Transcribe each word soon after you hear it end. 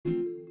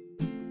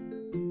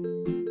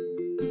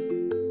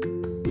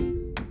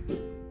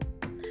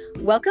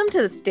Welcome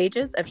to the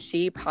Stages of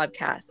She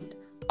podcast,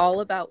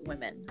 all about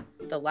women,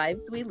 the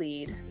lives we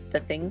lead,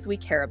 the things we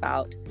care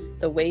about,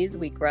 the ways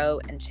we grow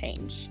and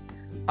change,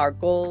 our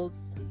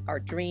goals, our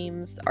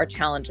dreams, our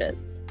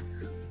challenges,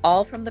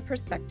 all from the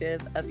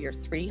perspective of your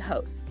three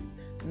hosts,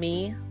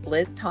 me,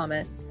 Liz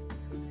Thomas,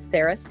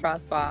 Sarah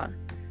Strasbaugh,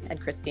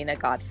 and Christina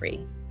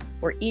Godfrey.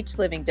 We're each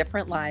living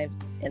different lives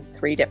in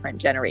three different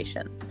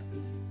generations.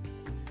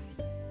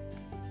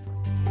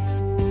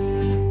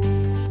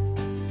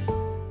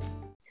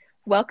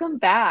 Welcome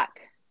back.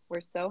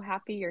 We're so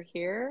happy you're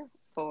here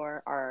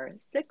for our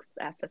 6th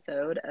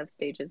episode of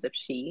Stages of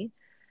She.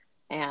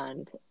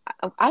 And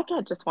I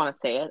just want to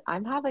say it.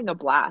 I'm having a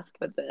blast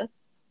with this.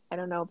 I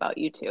don't know about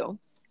you two.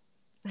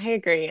 I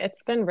agree.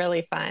 It's been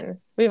really fun.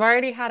 We've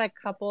already had a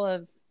couple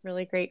of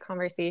really great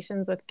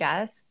conversations with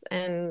guests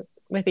and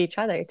with each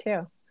other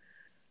too.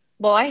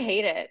 Well, I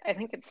hate it. I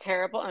think it's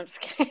terrible. I'm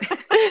just kidding.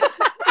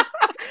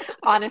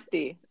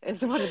 Honesty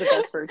is one of the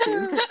best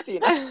virtues,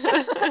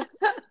 Christina.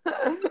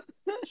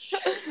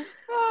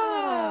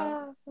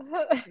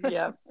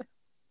 Yep.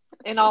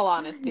 In all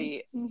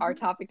honesty, our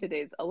topic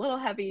today is a little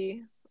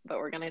heavy, but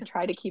we're going to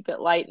try to keep it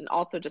light and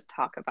also just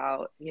talk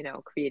about,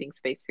 creating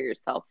space for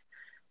yourself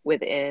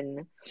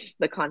within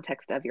the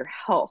context of your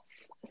health.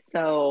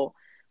 So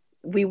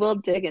we will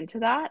dig into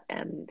that,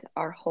 and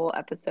our whole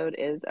episode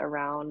is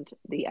around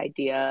the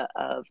idea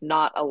of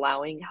not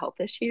allowing health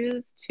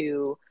issues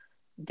to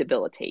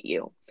debilitate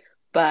you.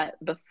 But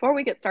before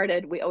we get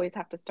started, we always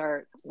have to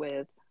start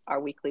with our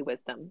weekly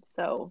wisdom.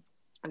 So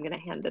I'm going to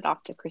hand it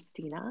off to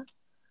Christina.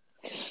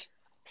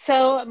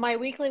 So my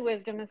weekly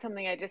wisdom is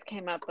something I just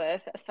came up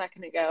with a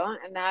second ago,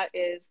 and that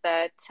is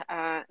that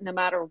no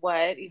matter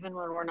what, even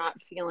when we're not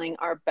feeling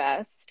our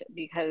best,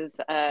 because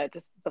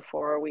just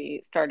before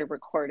we started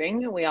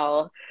recording, we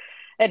all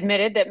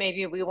admitted that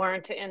maybe we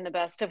weren't in the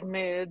best of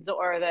moods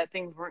or that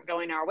things weren't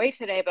going our way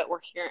today, but we're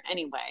here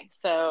anyway.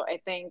 So I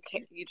think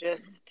you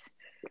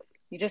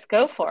just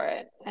go for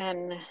it,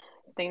 and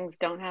things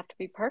don't have to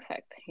be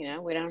perfect.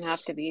 We don't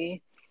have to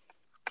be,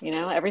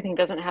 everything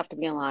doesn't have to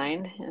be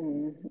aligned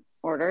in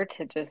order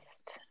to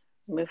just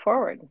move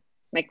forward,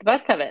 make the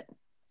best of it.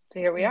 So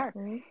here we are.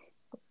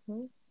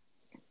 Mm-hmm.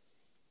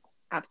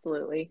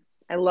 Absolutely.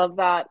 I love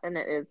that. And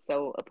it is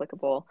so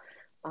applicable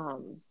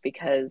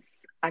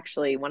because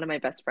actually one of my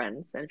best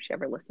friends, and if she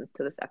ever listens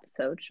to this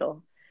episode,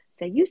 she'll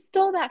say, "You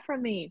stole that from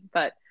me."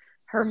 But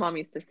her mom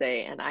used to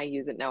say, and I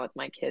use it now with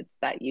my kids,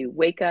 that you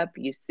wake up,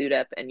 you suit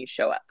up, and you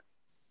show up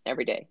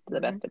every day to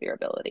the best of your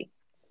ability.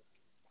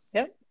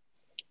 Yep.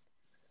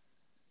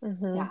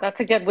 Mm-hmm. Yeah, that's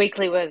a good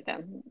weekly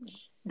wisdom.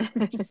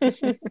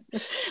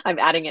 I'm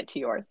adding it to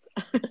yours.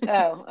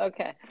 Oh,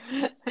 okay.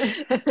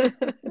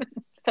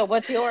 So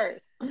what's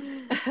yours?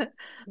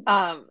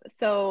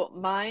 So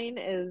mine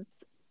is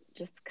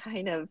just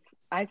kind of,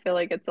 I feel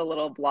like it's a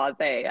little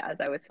blasé,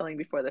 as I was feeling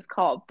before this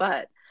call,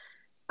 but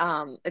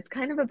it's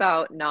kind of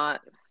about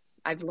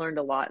I've learned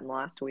a lot in the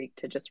last week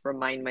to just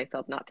remind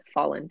myself not to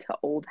fall into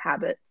old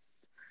habits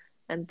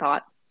and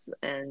thoughts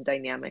and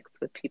dynamics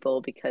with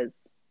people, because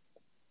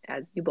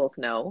as you both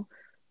know,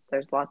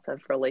 there's lots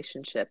of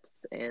relationships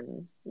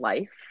in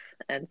life,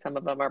 and some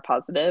of them are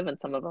positive and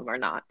some of them are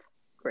not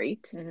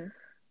great.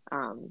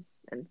 Mm-hmm.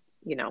 And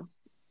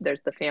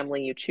there's the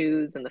family you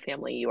choose and the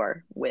family you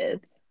are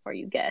with or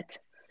you get.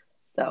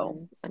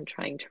 So I'm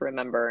trying to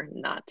remember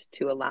not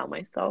to allow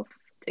myself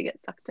to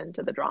get sucked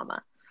into the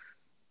drama.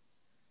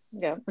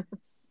 Yeah.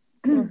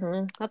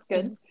 Mm-hmm. That's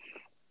good.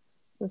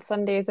 And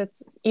some days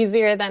it's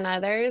easier than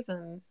others,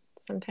 and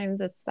sometimes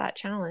it's that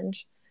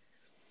challenge.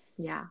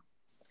 Yeah.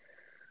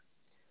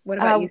 What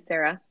about you,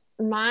 Sarah?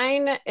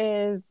 Mine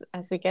is,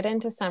 as we get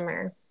into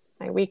summer,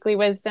 my weekly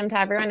wisdom to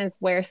everyone is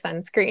wear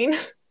sunscreen.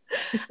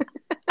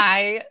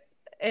 I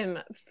am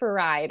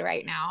fried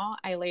right now.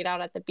 I laid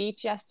out at the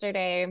beach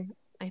yesterday.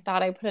 I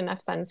thought I put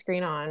enough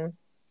sunscreen on,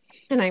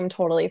 and I'm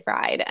totally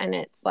fried. And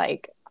it's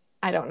like,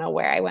 I don't know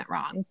where I went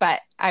wrong,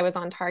 but I was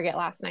on Target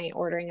last night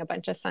ordering a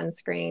bunch of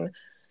sunscreen.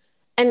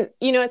 And,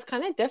 it's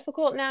kind of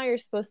difficult now. You're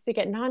supposed to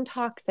get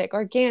non-toxic,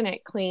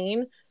 organic,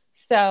 clean.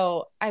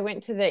 So I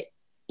went to the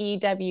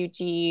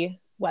EWG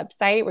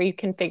website where you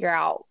can figure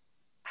out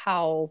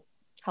how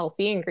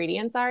healthy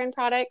ingredients are in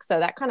products. So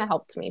that kind of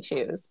helped me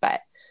choose.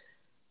 But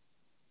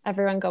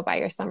everyone go buy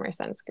your summer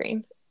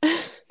sunscreen.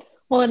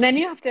 Well, and then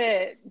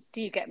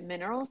do you get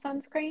mineral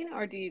sunscreen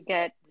or do you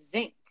get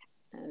zinc?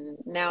 And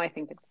now I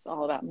think it's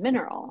all about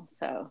mineral.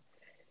 So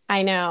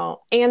I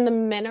know. And the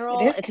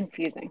mineral, it's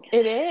confusing.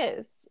 It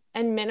is.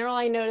 And mineral,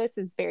 I notice,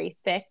 is very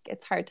thick.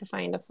 It's hard to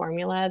find a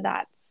formula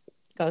that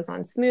goes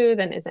on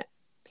smooth and isn't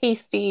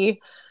pasty.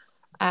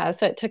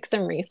 So it took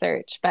some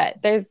research.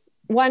 But there's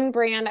one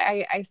brand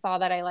I saw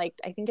that I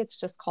liked. I think it's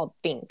just called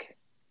Think.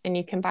 And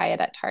you can buy it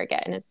at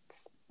Target. And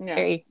it's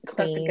very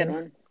clean. That's a good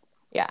one.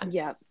 Yeah.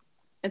 Yeah.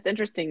 It's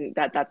interesting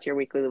that that's your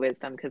weekly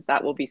wisdom, because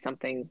that will be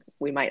something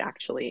we might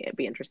actually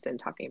be interested in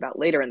talking about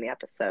later in the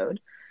episode.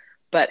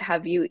 But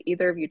have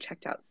either of you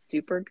checked out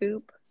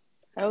Supergoop?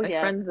 Oh, My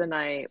friends and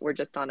I were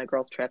just on a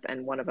girls trip,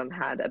 and one of them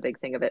had a big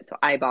thing of it, so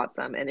I bought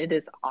some, and it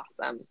is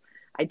awesome.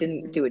 I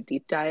didn't do a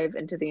deep dive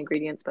into the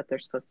ingredients, but they're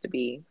supposed to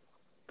be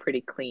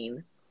pretty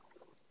clean.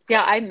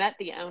 Yeah, I met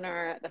the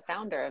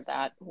founder of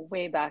that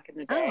way back in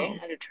the day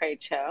at a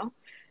trade show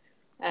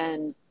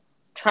and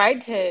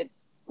tried to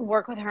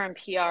work with her in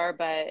PR,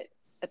 but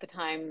at the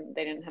time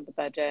they didn't have the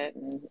budget.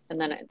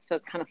 And then so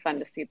it's kind of fun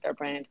to see their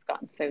brand has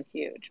gotten so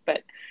huge.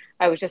 But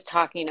I was just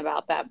talking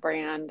about that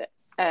brand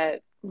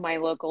at my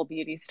local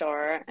beauty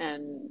store,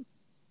 and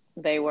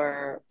they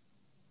were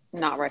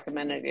not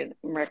recommending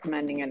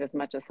it as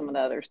much as some of the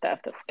other stuff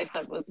that they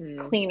said was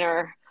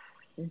cleaner.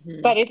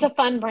 But it's a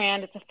fun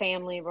brand. It's a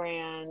family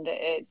brand.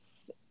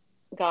 It's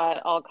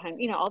got all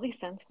kinds, all these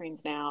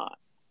sunscreens now.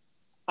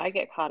 I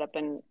get caught up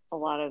in a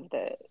lot of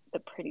the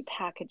pretty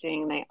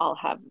packaging. They all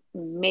have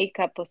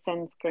makeup with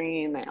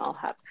sunscreen. They all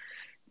have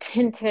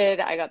tinted.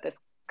 I got this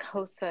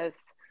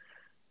Kosas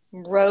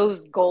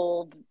rose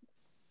gold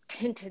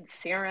tinted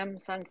serum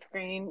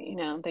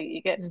sunscreen. That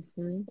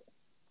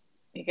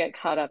you get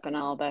caught up in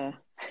all the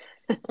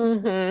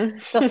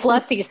the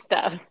fluffy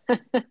stuff.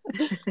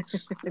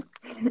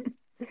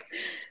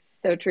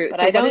 So true. But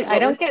so I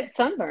don't get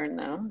sunburn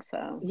though.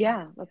 So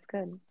yeah, that's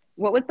good.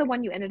 What was the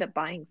one you ended up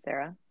buying,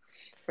 Sarah?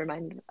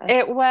 Remind us.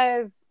 It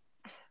was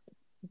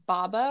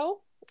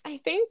Babo. I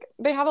think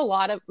they have a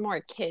lot of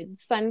more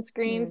kids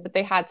sunscreens, but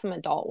they had some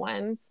adult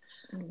ones,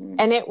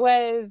 and it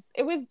was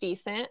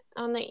decent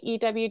on the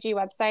EWG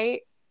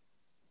website.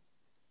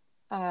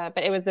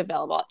 But it was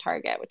available at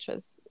Target, which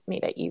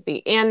made it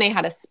easy. And they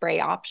had a spray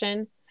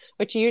option,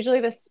 which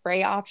usually the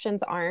spray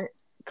options aren't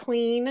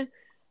clean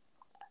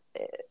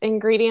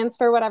ingredients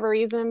for whatever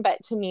reason.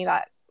 But to me,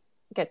 that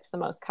gets the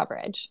most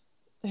coverage.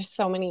 There's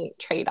so many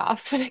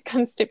trade-offs when it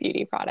comes to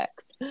beauty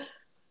products.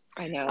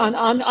 I know.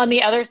 On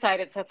the other side,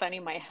 it's so funny.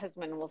 My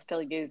husband will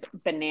still use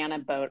Banana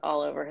Boat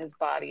all over his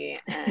body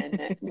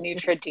and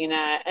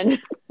Neutrogena,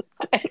 and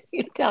I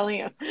keep telling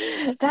him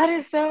that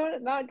is so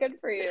not good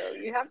for you.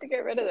 You have to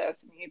get rid of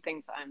this. And he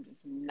thinks I'm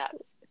just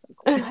nuts.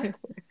 Like,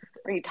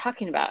 what are you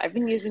talking about? I've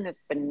been using this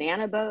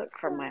Banana Boat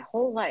for my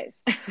whole life.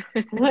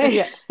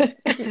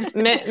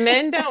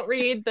 Men don't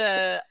read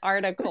the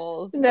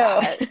articles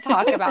that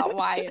talk about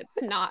why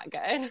it's not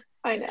good.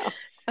 I know.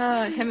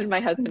 Him and my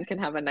husband can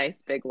have a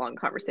nice big long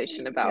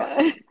conversation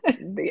about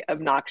the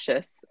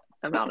obnoxious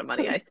amount of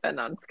money I spend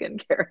on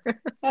skincare.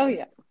 Oh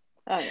yeah.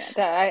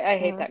 I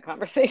hate that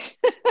conversation.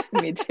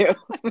 Me too.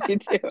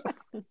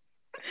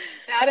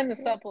 That and the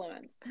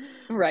supplements.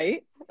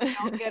 Right?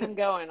 Don't get him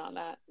going on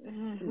that.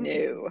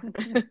 No.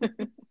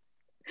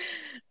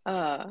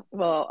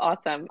 Well,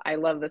 awesome. I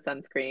love the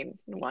sunscreen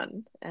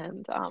one.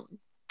 And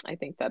I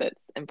think that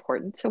it's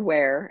important to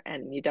wear,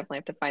 and you definitely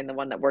have to find the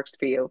one that works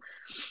for you.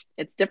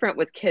 It's different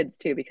with kids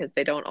too, because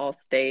they don't all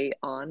stay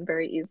on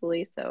very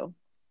easily. So,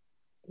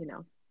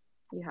 you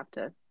have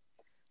to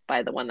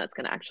buy the one that's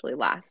going to actually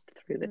last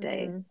through the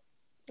day.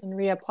 And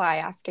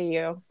reapply after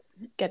you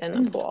get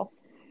in the pool.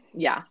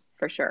 Yeah,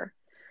 for sure.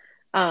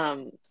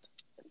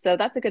 So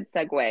that's a good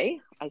segue,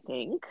 I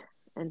think,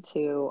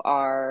 into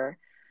our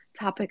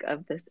topic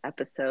of this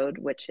episode,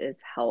 which is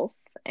health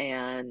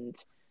and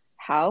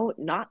how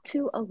not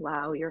to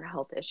allow your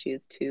health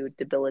issues to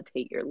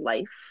debilitate your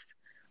life,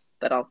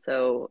 but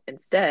also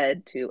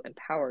instead to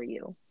empower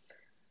you.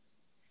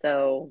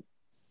 So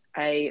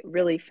I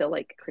really feel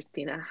like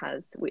Christina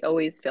we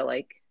always feel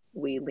like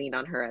we lean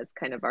on her as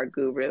kind of our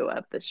guru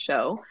of the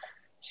show.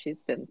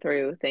 She's been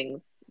through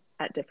things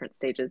at different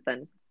stages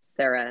than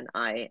Sarah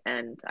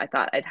and I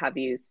thought I'd have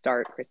you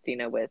start,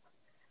 Christina, with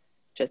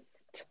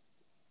just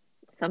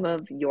some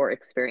of your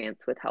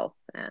experience with health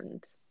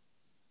and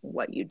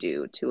what you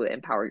do to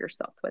empower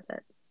yourself with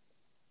it.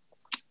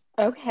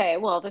 Okay,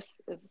 well, this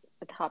is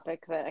a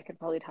topic that I could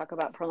probably talk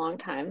about for a long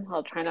time.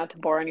 I'll try not to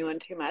bore anyone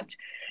too much.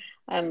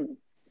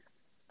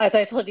 As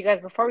I told you guys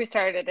before we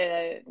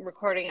started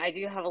recording, I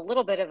do have a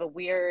little bit of a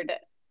weird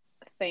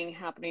thing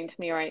happening to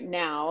me right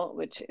now,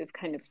 which is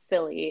kind of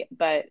silly,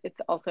 but it's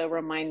also a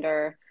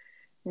reminder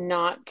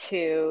not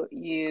to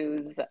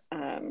use,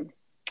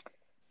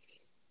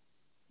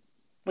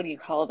 what do you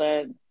call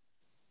the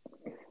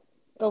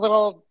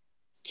little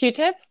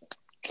Q-tips?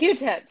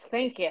 Q-tips,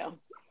 thank you.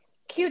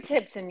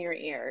 Q-tips in your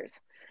ears.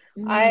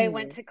 I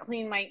went to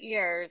clean my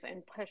ears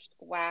and pushed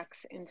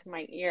wax into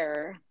my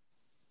ear,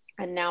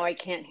 and now I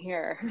can't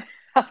hear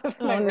out of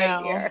my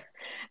right ear.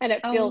 And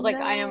it feels like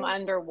I am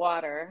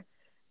underwater,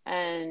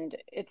 and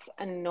it's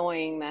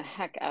annoying the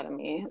heck out of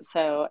me.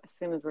 So as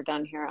soon as we're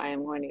done here, I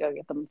am going to go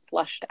get them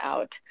flushed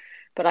out.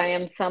 But I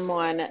am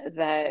someone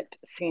that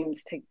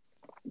seems to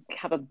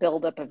have a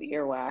buildup of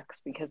earwax,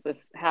 because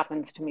this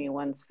happens to me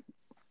once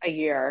a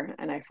year,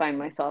 and I find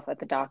myself at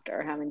the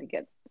doctor having to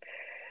get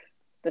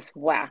this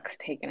wax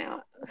taken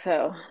out.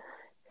 So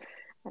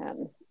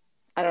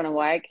I don't know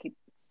why I keep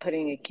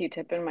putting a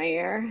Q-tip in my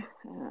ear.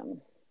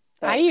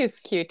 I use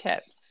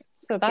Q-tips,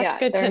 so that's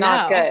good to know. They're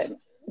not good.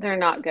 They're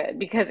not good,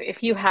 because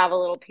if you have a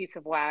little piece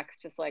of wax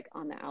just like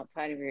on the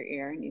outside of your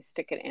ear and you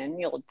stick it in,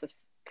 you'll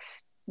just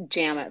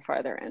jam it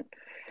farther in,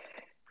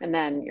 and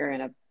then you're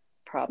in a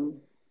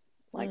problem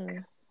like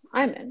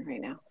I'm in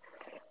right now.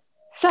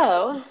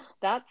 So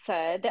that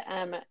said,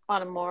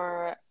 on a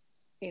more,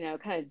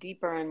 kind of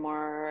deeper and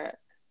more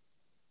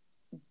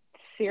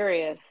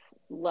serious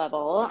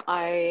level,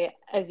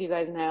 as you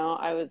guys know,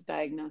 I was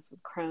diagnosed with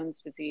Crohn's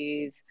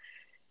disease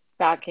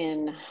back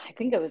in, I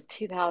think it was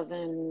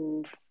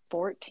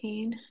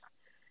 2014.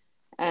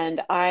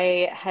 And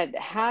I had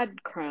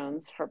had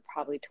Crohn's for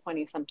probably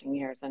 20 something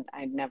years and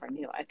I never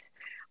knew it.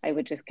 I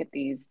would just get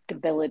these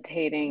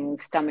debilitating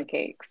stomach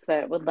aches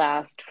that would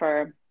last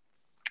for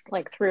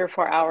like 3 or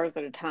 4 hours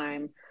at a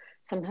time,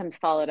 sometimes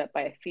followed up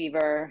by a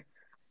fever.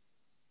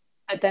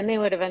 But then they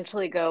would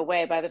eventually go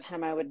away by the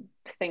time I would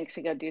think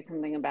to go do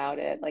something about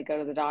it, like go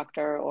to the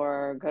doctor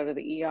or go to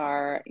the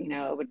ER,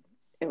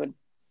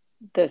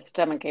 the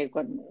stomach ache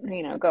would,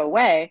 go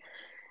away.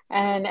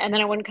 And then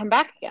it wouldn't come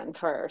back again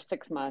for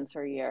 6 months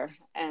or a year.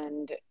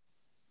 And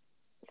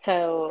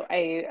so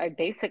I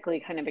basically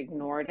kind of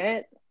ignored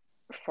it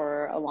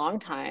for a long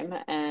time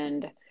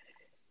and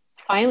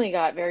finally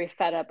got very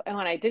fed up. And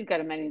when I did go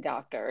to many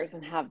doctors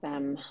and have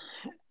them,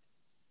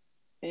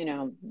 you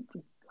know,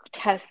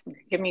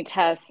 give me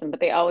tests, but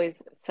they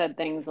always said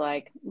things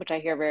like, which I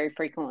hear very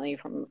frequently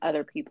from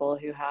other people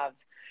who have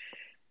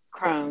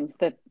Crohn's,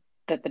 that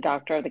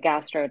the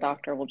gastro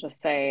doctor will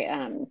just say,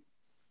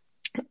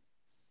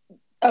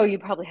 oh, you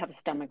probably have a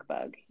stomach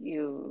bug.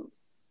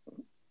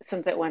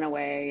 Since it went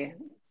away,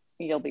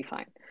 you'll be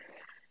fine.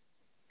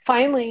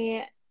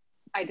 Finally,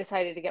 I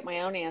decided to get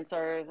my own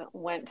answers,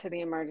 went to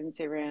the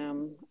emergency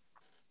room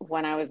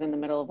when I was in the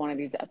middle of one of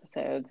these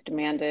episodes,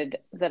 demanded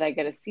that I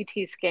get a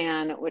CT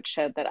scan, which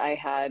showed that I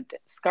had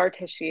scar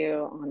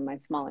tissue on my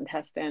small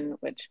intestine,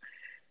 which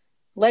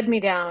led me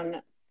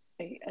down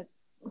a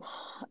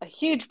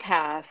huge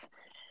path,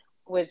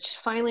 which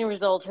finally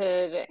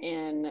resulted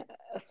in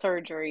a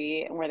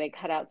surgery where they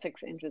cut out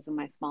 6 inches of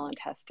my small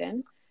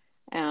intestine.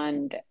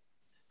 And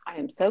I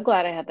am so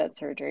glad I had that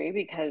surgery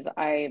because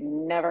I've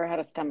never had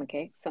a stomach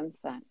ache since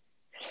then.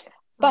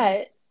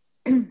 But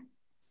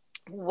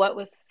what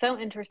was so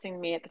interesting to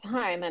me at the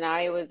time, and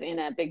I was in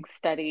a big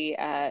study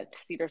at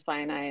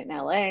Cedars-Sinai in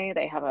LA.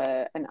 They have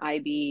an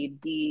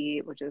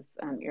IBD, which is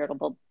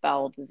irritable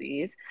bowel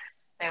disease.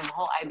 They have a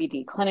whole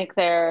IBD clinic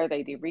there.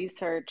 They do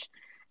research.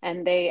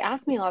 And they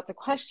asked me lots of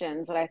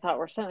questions that I thought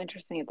were so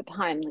interesting at the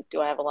time. Like,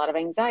 do I have a lot of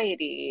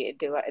anxiety?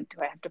 Do I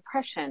have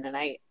depression? And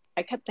I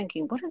kept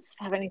thinking, what does this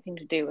have anything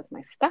to do with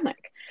my stomach?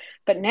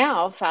 But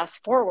now, fast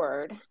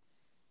forward,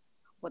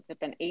 what's it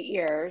been, 8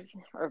 years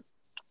or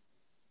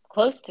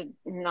close to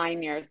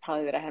 9 years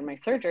probably that I had my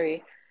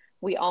surgery,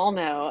 we all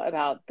know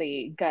about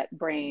the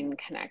gut-brain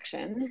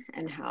connection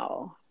and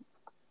how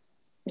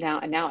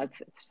now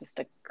it's just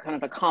a kind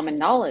of a common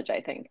knowledge,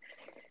 I think.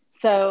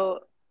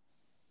 So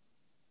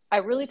I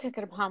really took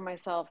it upon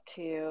myself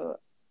to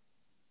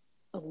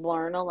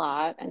learn a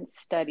lot and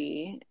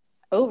study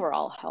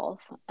overall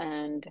health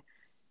and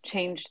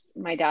changed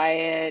my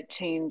diet,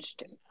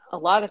 changed a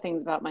lot of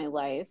things about my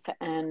life.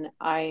 And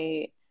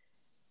I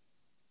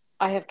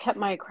have kept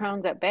my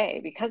Crohn's at bay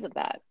because of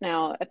that.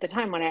 Now, at the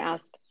time when I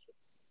asked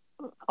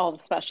all the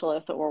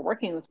specialists that were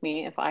working with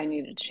me if I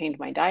needed to change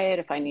my diet,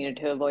 if I needed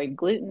to avoid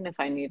gluten, if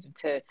I needed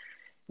to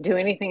do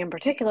anything in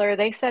particular,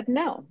 they said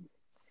no.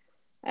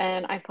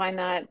 And I find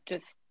that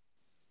just,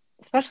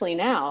 especially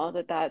now,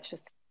 that's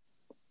just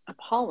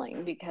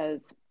appalling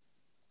because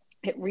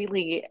it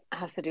really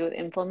has to do with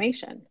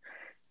inflammation.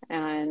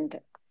 And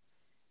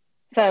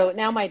so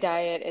now my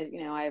diet is,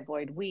 I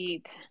avoid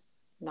wheat,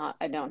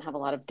 I don't have a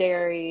lot of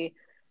dairy.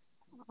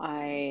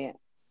 I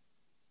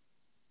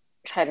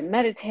try to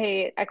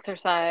meditate,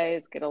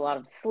 exercise, get a lot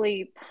of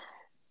sleep,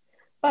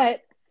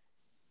 but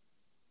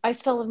I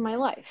still live my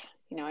life.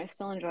 I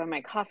still enjoy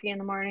my coffee in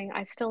the morning.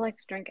 I still like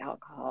to drink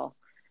alcohol.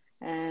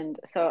 And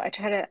so I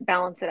try to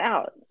balance it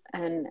out.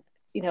 And,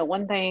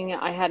 one thing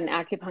I had an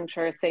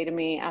acupuncturist say to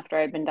me after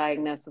I'd been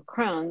diagnosed with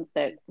Crohn's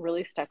that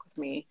really stuck with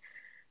me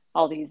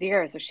all these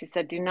years is she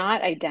said, do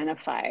not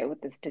identify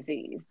with this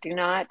disease. Do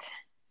not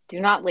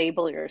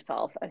label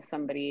yourself as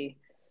somebody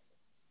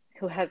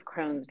who has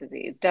Crohn's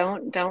disease.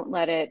 Don't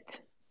let it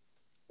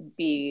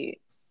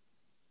be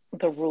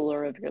the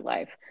ruler of your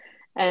life.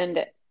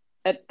 And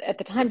at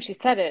the time she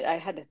said it, I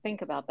had to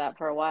think about that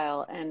for a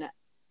while. And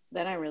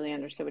then I really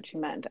understood what she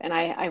meant. And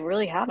I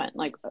really haven't.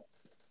 Like,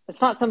 it's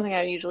not something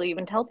I usually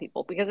even tell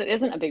people because it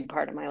isn't a big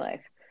part of my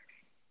life.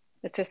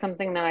 It's just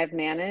something that I've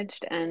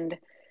managed, and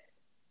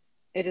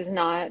it is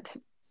not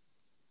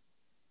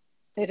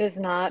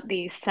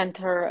the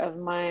center of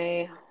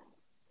my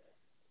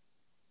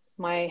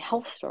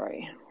health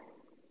story.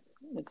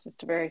 It's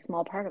just a very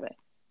small part of it.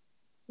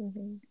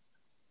 Mm-hmm.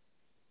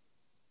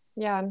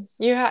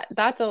 Yeah,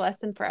 that's a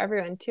lesson for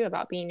everyone too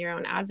about being your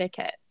own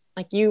advocate.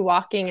 Like you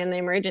walking in the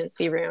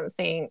emergency room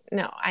saying,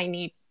 "No, I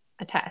need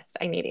a test.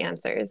 I need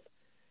answers."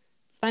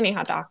 It's funny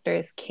how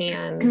doctors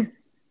can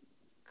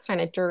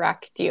kind of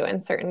direct you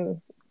in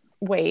certain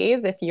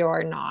ways if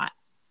you're not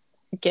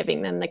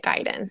giving them the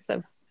guidance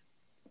of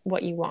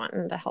what you want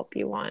and the help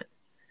you want.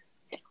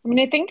 I mean,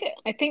 I think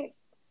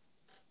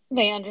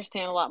they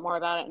understand a lot more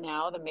about it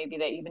now than maybe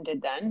they even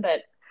did then,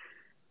 but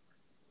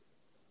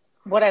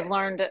what I've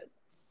learned,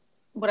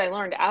 what I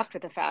learned after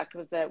the fact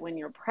was that when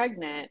you're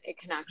pregnant, it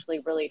can actually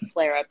really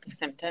flare up the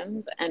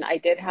symptoms. And I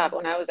did have,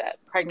 when I was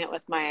pregnant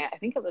with I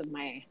think it was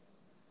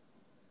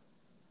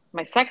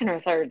my second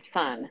or third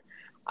son,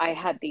 I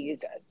had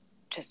these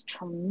just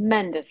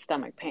tremendous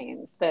stomach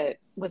pains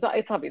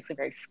it's obviously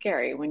very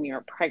scary when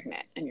you're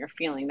pregnant and you're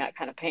feeling that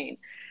kind of pain.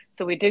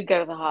 So we did go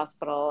to the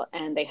hospital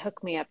and they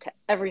hooked me up to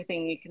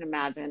everything you can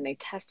imagine. They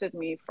tested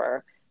me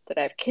for, did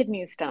I have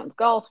kidney stones,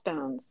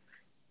 gallstones,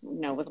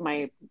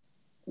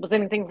 was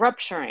anything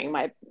rupturing?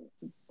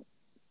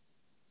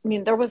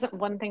 There wasn't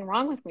one thing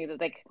wrong with me that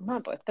they could come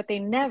up with, but they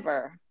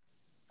never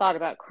thought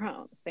about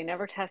Crohn's. They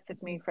never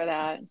tested me for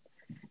that.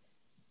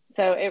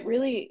 So it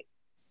really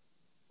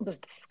was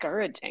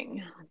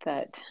discouraging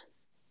that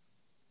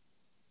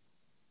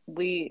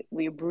we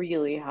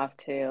really have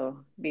to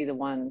be the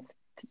ones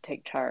to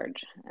take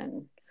charge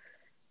and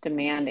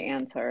demand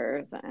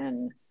answers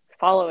and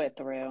follow it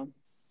through.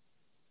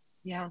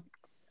 Yeah.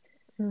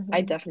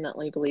 I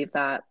definitely believe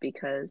that,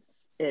 because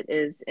it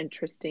is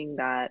interesting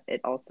that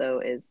it also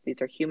is,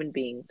 these are human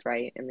beings,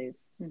 right? In these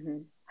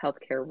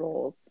healthcare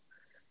roles,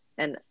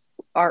 and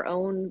our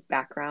own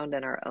background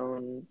and our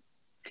own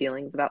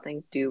feelings about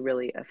things do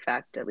really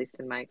affect, at least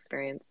in my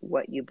experience,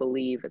 what you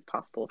believe is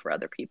possible for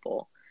other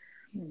people.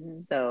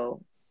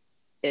 So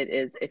it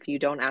is, if you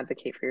don't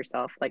advocate for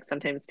yourself, like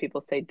sometimes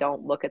people say,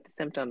 don't look at the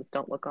symptoms,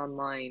 don't look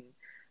online,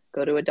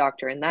 go to a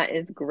doctor. And that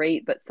is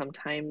great, but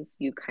sometimes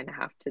you kind of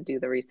have to do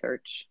the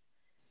research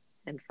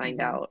and find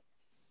out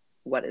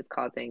what is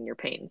causing your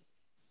pain.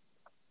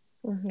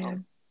 So.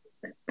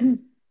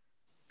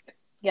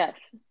 Yes,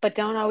 but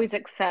don't always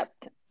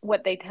accept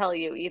what they tell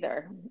you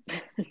either.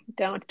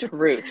 Don't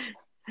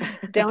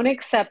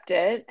accept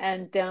it,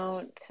 and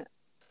don't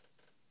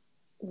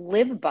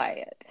live by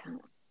it.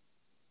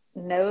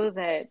 Know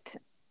that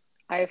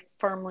I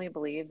firmly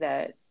believe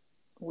that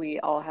we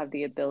all have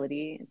the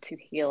ability to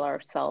heal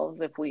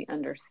ourselves if we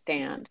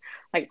understand.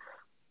 Like,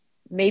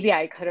 maybe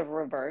I could have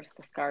reversed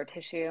the scar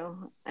tissue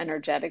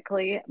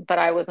energetically, but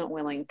I wasn't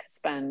willing to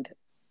spend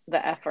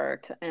the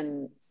effort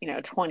and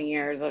 20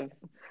 years of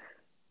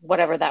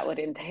whatever that would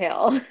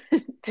entail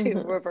to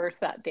reverse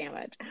that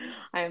damage.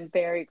 I am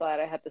very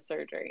glad I had the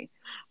surgery,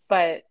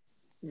 but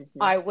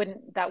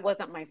that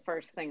wasn't my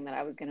first thing that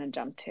I was going to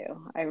jump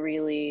to.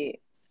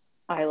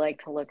 I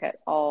like to look at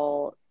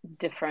all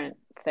different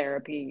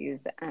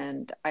therapies,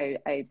 and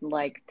I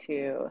like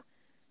to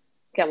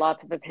get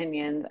lots of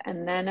opinions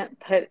and then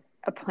put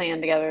a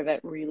plan together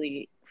that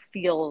really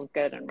feels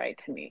good and right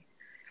to me.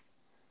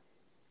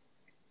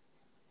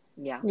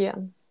 Yeah.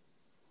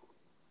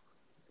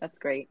 That's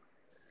great.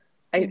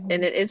 And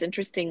it is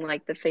interesting,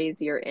 like the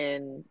phase you're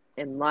in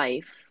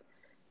life,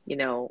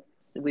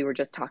 we were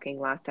just talking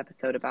last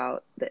episode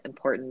about the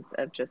importance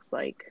of just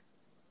like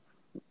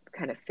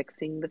kind of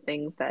fixing the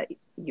things that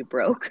you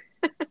broke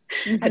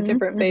at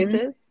different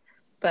phases.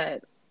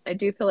 But I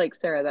do feel like,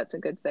 Sarah, that's a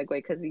good segue,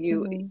 because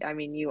you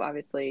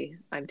obviously,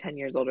 I'm 10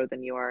 years older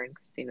than you are and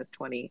Christina's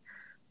 20.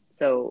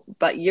 So,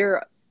 but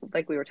you're,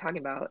 like we were talking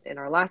about in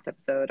our last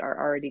episode, are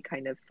already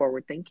kind of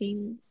forward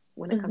thinking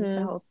when it comes to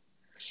health.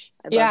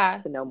 I'd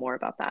love to know more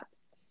about that.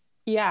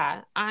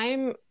 Yeah,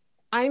 I'm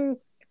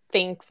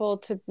thankful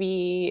to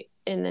be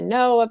in the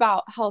know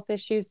about health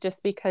issues,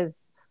 just because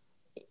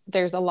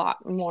there's a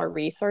lot more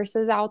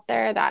resources out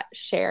there that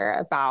share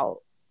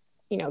about,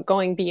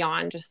 going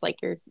beyond just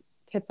like your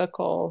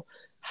typical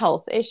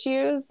health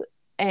issues.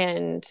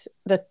 And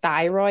the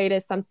thyroid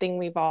is something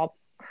we've all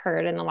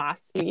heard in the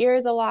last few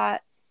years a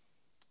lot.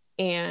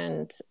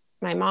 And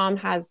my mom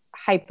has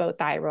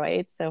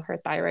hypothyroid, so her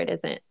thyroid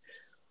isn't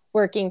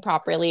working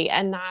properly,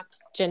 and that's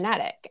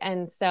genetic.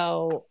 And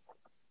so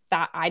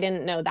that, I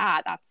didn't know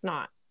that. That's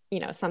not,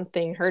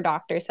 something her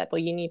doctor said, well,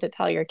 you need to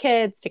tell your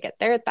kids to get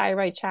their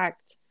thyroid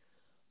checked.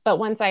 But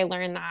once I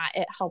learned that,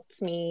 it helped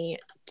me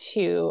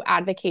to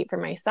advocate for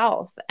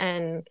myself.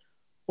 And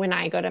when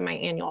I go to my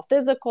annual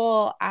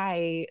physical,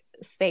 I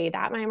say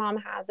that my mom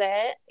has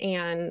it,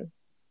 and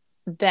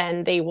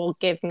then they will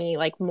give me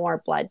like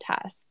more blood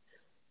tests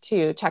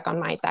to check on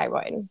my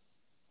thyroid.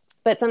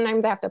 But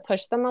sometimes I have to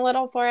push them a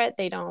little for it.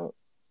 They don't,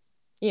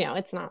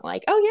 it's not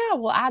like, oh yeah,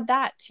 we'll add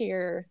that to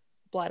your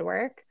blood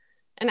work.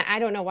 And I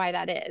don't know why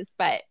that is,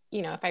 but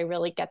if I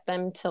really get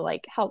them to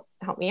like help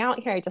me out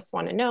here, I just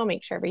want to know,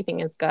 make sure everything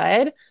is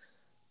good,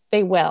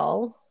 they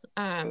will.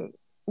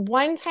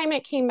 One time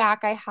it came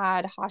back, I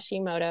had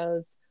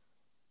Hashimoto's,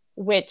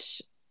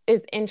 which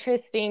is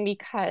interesting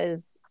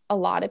because a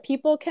lot of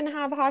people can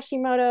have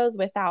Hashimoto's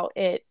without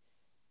it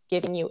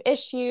giving you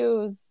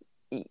issues.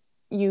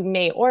 You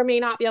may or may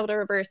not be able to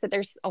reverse it.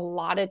 There's a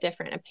lot of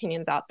different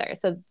opinions out there.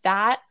 So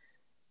that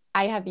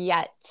I have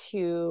yet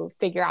to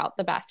figure out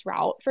the best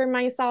route for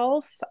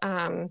myself.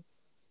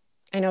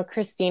 I know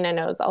Christina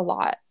knows a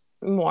lot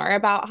more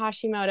about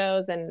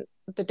Hashimoto's and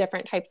the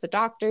different types of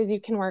doctors you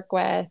can work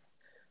with.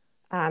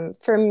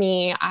 For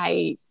me,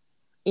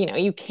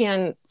 you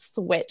can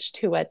switch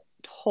to a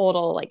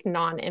total like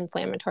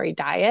non-inflammatory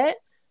diet.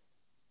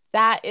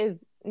 That is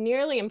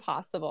nearly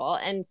impossible.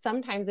 And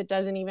sometimes it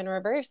doesn't even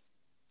reverse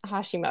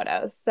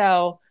Hashimoto's.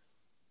 So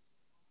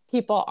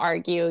people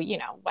argue,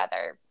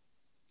 whether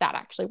that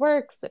actually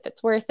works, if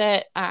it's worth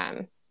it.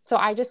 So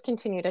I just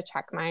continue to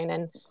check mine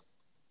and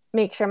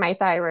make sure my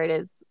thyroid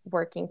is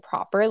working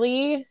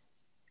properly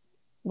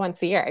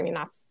once a year. I mean,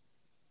 that's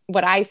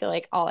what I feel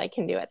like all I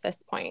can do at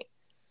this point.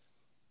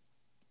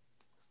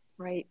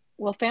 Right.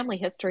 Well, family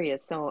history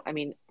is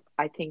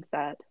I think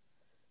that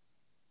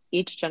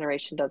each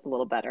generation does a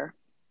little better.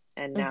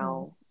 And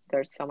now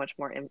there's so much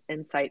more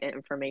insight and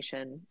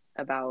information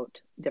about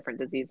different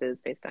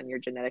diseases based on your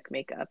genetic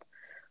makeup.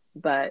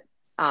 But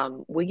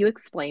will you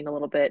explain a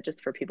little bit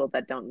just for people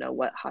that don't know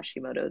what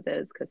Hashimoto's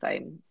is? Because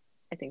I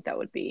think that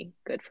would be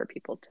good for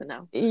people to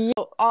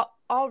know.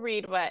 I'll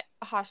read what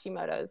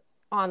Hashimoto's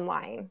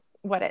online,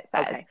 what it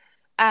says. Okay.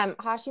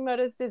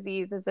 Hashimoto's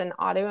disease is an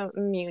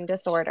autoimmune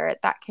disorder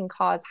that can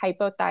cause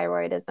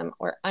hypothyroidism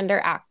or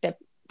underactive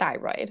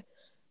thyroid.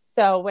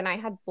 So when I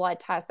had blood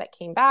tests that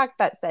came back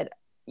that said,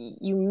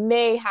 you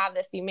may have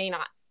this, you may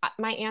not,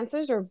 my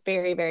answers were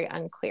very, very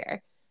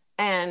unclear.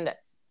 And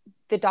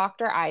the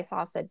doctor I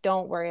saw said,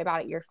 don't worry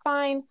about it, you're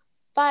fine.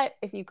 But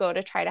if you go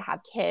to try to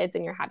have kids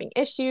and you're having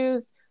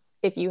issues,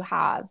 if you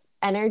have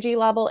energy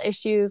level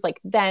issues, like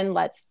then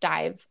let's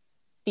dive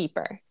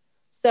deeper.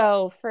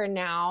 So for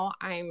now,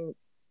 I'm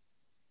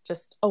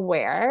just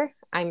aware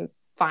I'm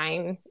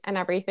fine and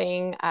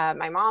everything.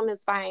 My mom is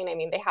fine. I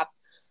mean, they have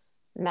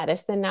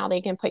medicine now they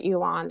can put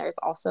you on. There's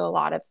also a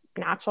lot of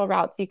natural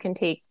routes you can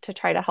take to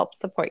try to help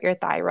support your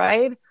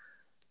thyroid.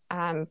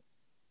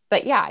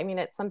 But yeah, I mean,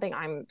 it's something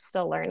I'm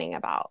still learning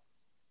about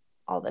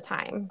all the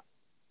time.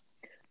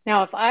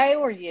 Now, if I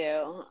were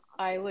you,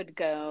 I would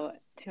go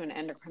to an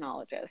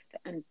endocrinologist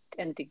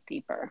and dig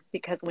deeper,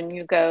 because when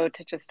you go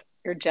to just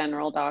your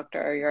general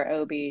doctor or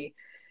your OB,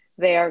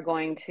 they are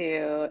going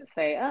to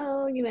say,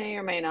 oh, you may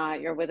or may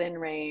not, you're within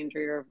range,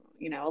 or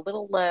you're, a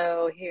little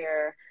low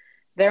here.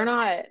 They're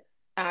not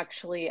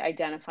actually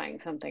identifying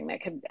something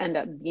that could end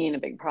up being a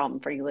big problem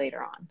for you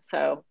later on.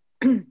 So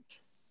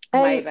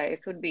my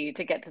advice would be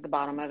to get to the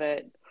bottom of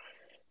it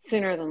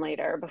sooner than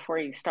later before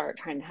you start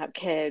trying to have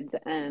kids,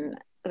 and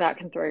that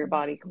can throw your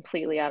body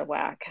completely out of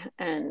whack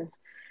and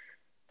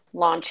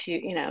launch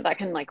you, that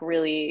can like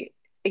really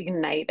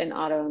ignite an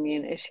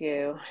autoimmune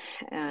issue.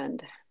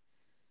 And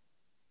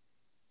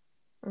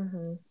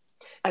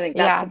I think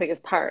that's the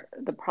biggest part,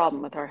 the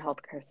problem with our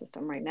healthcare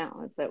system right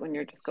now, is that when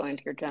you're just going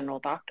to your general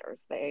doctors,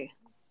 they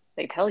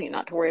tell you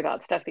not to worry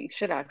about stuff that you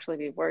should actually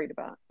be worried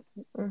about.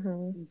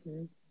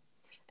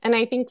 And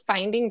I think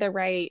finding the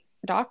right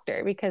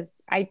doctor, because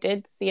I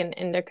did see an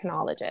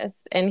endocrinologist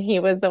and he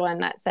was the one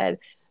that said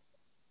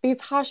these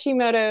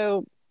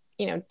Hashimoto,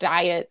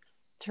 diets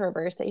to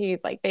reverse it,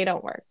 he's like, they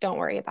don't work. Don't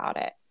worry about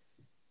it.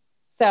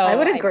 So I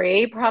would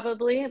agree,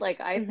 probably. Like,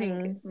 I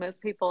think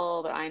most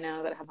people that I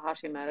know that have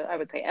Hashimoto, I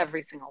would say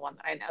every single one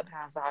that I know that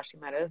has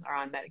Hashimoto's are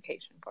on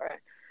medication for it.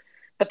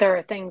 But there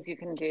are things you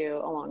can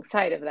do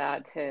alongside of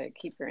that to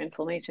keep your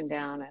inflammation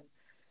down.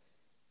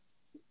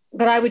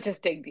 But I would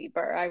just dig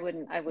deeper. I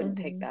wouldn't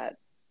take that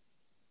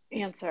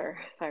answer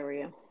if I were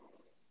you.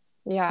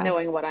 Yeah.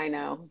 Knowing what I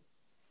know.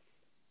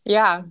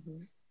 Yeah.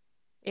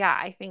 Yeah,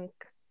 I think,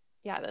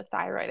 the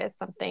thyroid is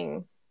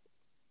something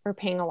we're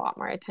paying a lot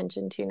more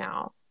attention to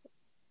now.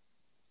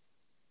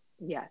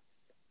 Yes.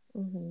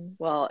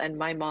 Well, and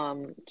my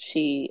mom,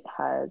 she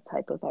has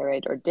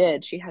hypothyroid, or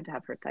did. She had to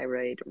have her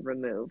thyroid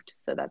removed.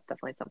 So that's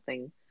definitely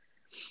something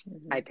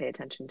I pay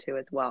attention to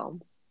as well.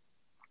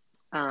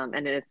 And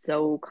it is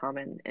so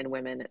common in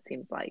women, it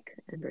seems like,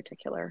 in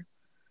particular.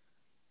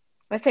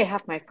 I say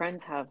half my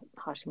friends have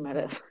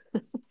Hashimoto's.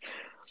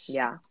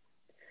 Yeah.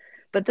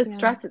 But the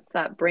stress, it's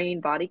that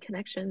brain-body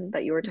connection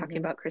that you were talking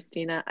about,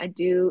 Christina. I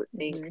do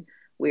think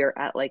we are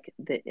at like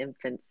the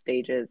infant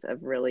stages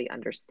of really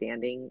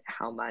understanding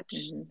how much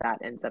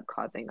that ends up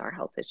causing our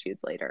health issues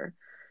later.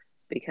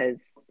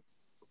 Because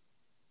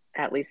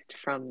at least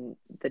from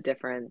the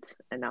different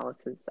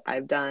analysis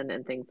I've done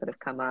and things that have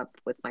come up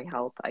with my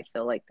health, I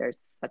feel like there's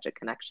such a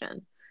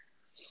connection.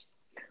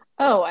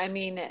 Oh, I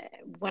mean,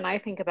 when I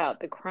think about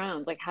the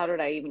Crohn's, like, how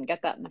did I even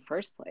get that in the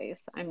first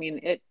place? I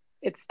mean,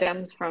 it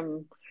stems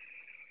from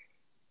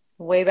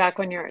way back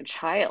when you're a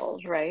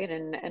child, right?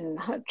 And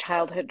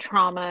childhood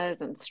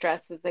traumas and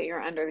stresses that you're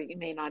under that you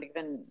may not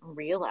even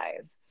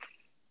realize,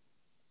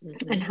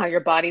 and how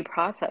your body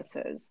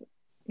processes.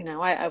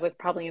 I was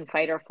probably in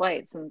fight or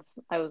flight since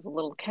I was a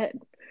little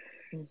kid.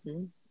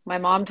 My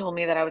mom told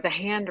me that I was a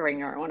hand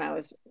wringer when I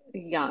was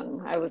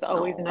young. I was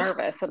always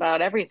nervous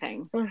about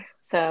everything.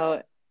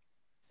 So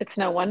it's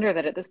no wonder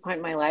that at this point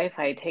in my life,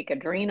 I take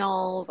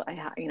adrenals. I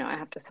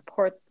have to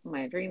support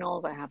my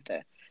adrenals. I have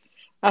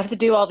to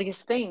do all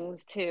these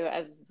things to,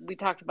 as we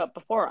talked about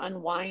before,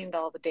 unwind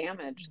all the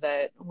damage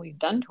that we've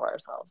done to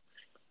ourselves.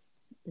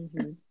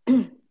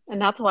 And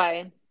that's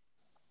why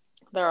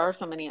there are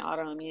so many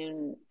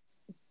autoimmune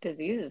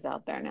diseases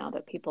out there now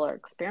that people are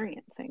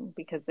experiencing,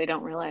 because they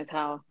don't realize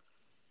how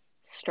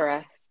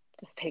stress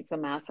just takes a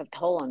massive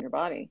toll on your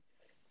body.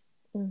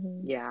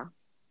 Yeah.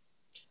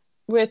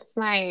 with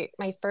my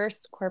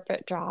first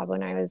corporate job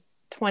when I was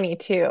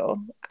 22,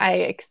 I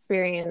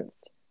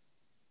experienced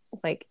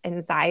like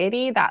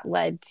anxiety that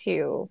led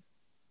to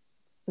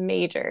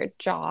major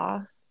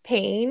jaw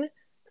pain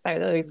because I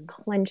was always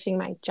clenching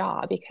my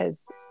jaw because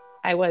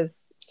I was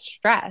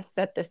stressed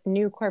at this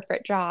new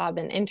corporate job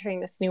and entering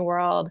this new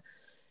world.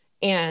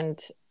 And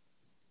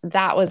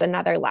that was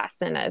another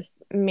lesson of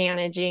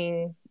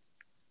managing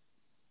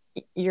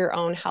your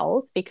own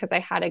health because I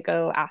had to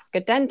go ask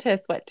a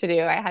dentist what to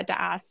do. I had to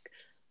ask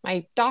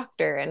my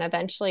doctor, and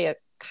eventually a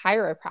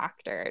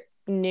chiropractor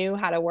knew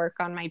how to work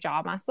on my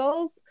jaw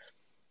muscles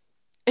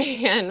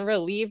and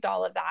relieved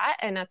all of that.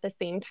 And at the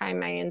same time,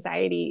 my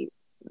anxiety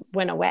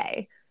went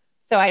away.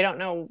 So I don't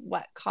know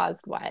what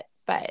caused what,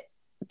 but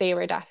they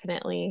were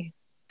definitely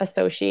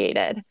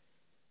associated.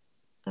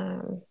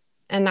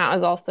 And that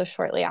was also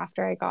shortly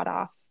after I got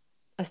off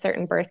a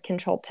certain birth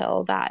control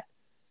pill that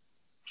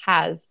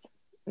has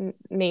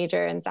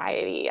major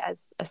anxiety as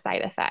a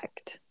side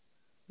effect.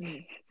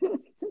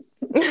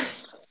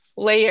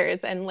 Layers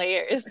and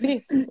layers,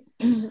 these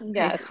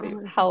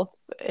health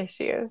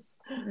issues.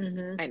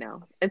 I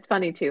know. It's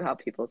funny too how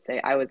people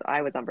say I was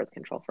on birth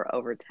control for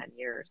over 10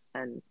 years,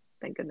 and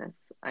thank goodness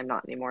I'm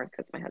not anymore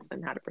because my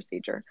husband had a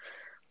procedure.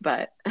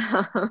 But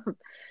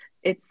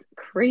it's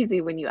crazy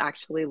when you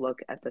actually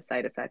look at the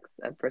side effects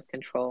of birth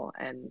control,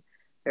 and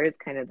there is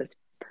kind of this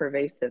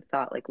pervasive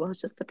thought like, well,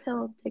 it's just a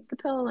pill, take the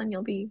pill and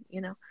you'll be,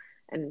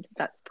 and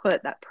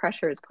that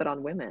pressure is put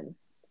on women.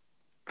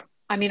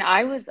 I mean,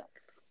 I was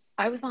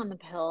on the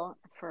pill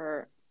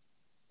for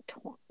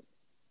 10,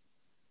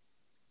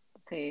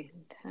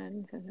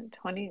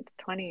 20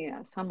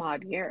 some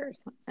odd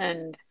years.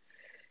 And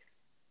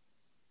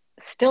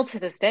still to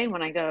this day,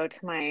 when I go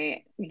to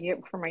my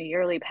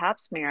yearly pap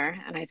smear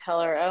and I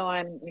tell her, oh,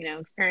 I'm,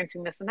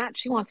 experiencing this and that,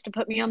 she wants to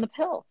put me on the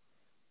pill.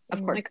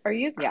 Of course. Like, are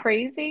you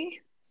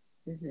crazy?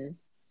 Mm-hmm.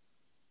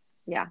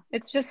 Yeah.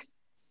 It's just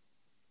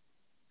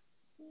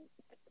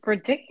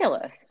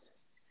ridiculous.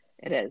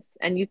 It is.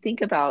 And you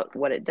think about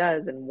what it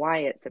does and why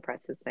it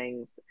suppresses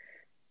things,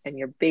 and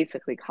you're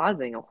basically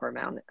causing a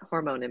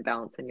hormone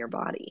imbalance in your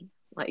body.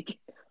 Like,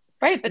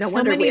 right, but no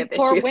so many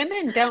poor issues.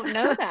 Women don't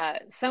know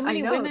that. So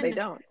many women, they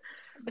don't.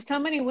 So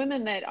many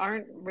women that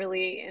aren't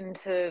really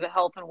into the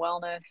health and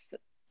wellness,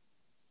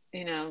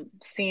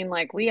 scene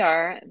like we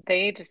are,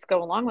 they just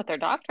go along with their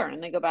doctor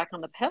and they go back on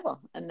the pill,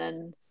 and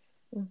then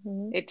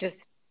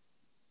it's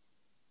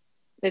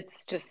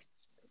just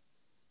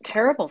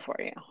terrible for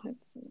you.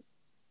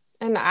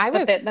 Then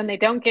they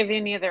don't give you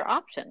any other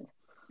options.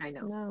 I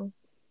know. No.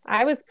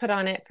 I was put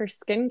on it for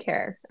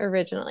skincare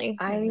originally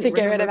to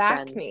get rid of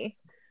acne.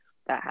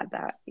 That had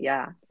that.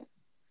 Yeah.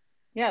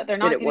 Yeah, they're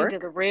not getting to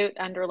the root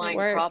underlying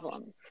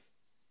problem.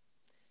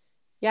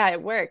 Yeah,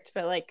 it worked.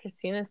 But like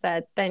Christina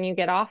said, then you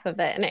get off of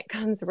it and it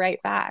comes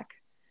right back.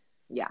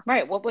 Yeah.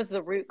 Right. What was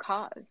the root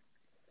cause?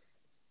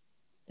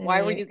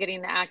 Why were you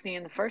getting the acne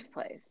in the first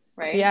place?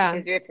 Right. Yeah.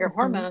 Because if your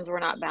hormones were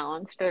not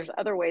balanced, there's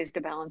other ways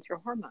to balance your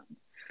hormones.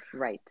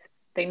 Right.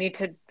 They need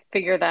to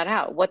figure that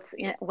out. What's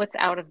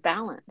out of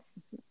balance?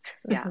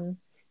 Yeah.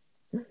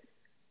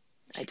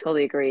 I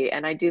totally agree.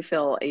 And I do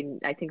feel,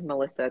 I think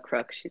Melissa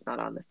Crook, she's not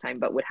on this time,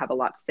 but would have a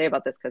lot to say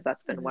about this because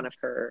that's been one of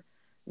her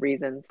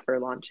reasons for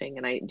launching.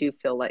 And I do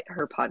feel like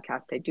her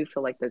podcast, I do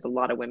feel like there's a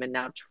lot of women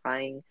now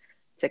trying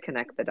to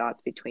connect the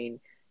dots between,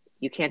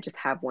 you can't just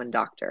have one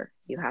doctor.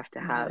 You have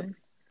to have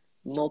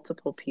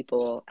multiple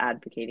people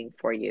advocating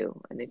for you,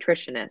 a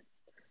nutritionist,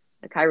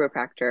 a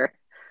chiropractor,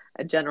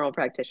 a general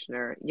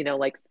practitioner,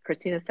 like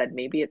Christina said,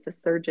 maybe it's a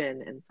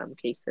surgeon in some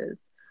cases,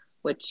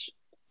 which,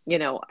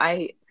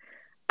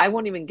 I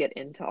won't even get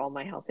into all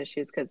my health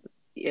issues because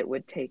it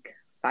would take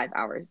 5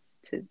 hours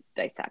to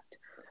dissect.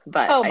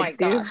 But oh my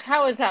gosh,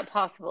 how is that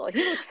possible?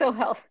 You look so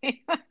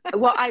healthy.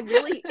 Well, I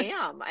really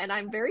am, and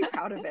I'm very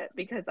proud of it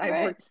because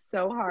I've worked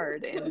so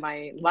hard in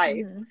my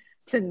life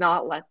to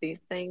not let these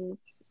things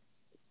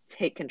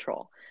take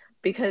control.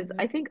 Because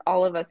I think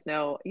all of us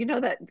know,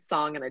 that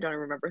song, and I don't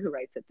remember who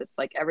writes it, that's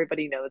like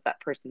everybody knows that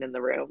person in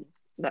the room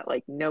that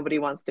like nobody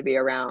wants to be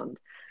around.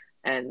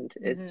 And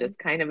it's just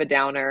kind of a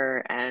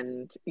downer.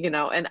 And,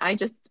 and I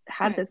just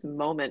had this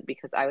moment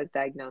because I was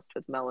diagnosed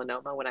with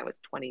melanoma when I was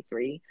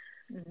 23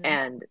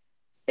 and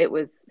it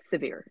was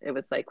severe. It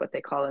was like what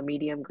they call a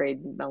medium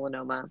grade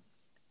melanoma.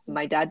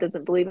 My dad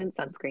doesn't believe in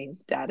sunscreen.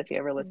 Dad, if you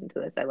ever listen to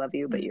this, I love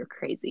you, but you're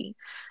crazy.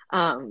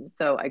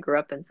 So I grew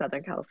up in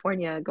Southern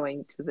California,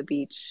 going to the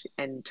beach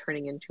and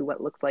turning into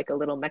what looked like a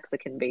little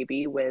Mexican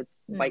baby with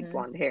white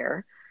blonde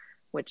hair,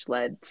 which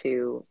led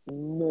to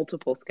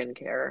multiple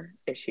skincare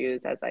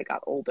issues as I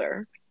got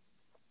older.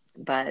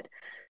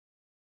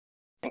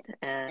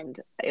 And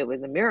it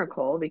was a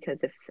miracle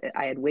because if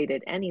I had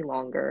waited any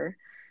longer,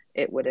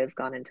 it would have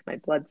gone into my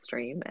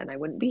bloodstream and I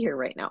wouldn't be here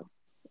right now.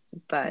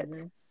 But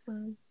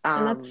and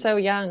that's so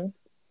young.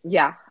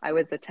 Yeah, I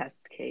was a test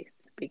case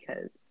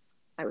because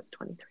I was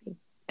 23.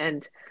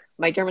 And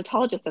my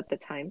dermatologist at the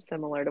time,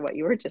 similar to what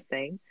you were just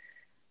saying,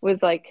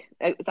 was like,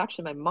 it was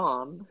actually my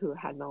mom who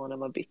had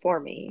melanoma before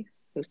me.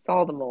 who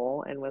saw the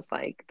mole and was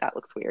like, that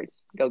looks weird.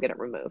 Go get it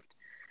removed.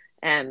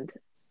 And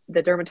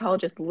the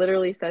dermatologist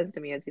literally says to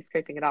me as he's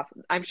scraping it off,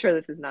 I'm sure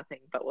this is nothing,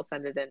 but we'll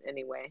send it in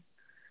anyway.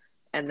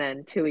 And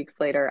then 2 weeks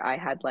later, I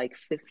had like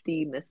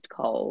 50 missed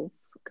calls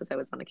because I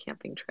was on a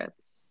camping trip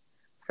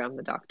from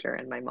the doctor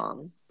and my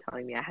mom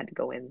telling me I had to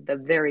go in the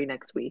very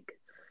next week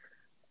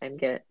and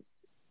get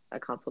a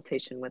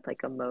consultation with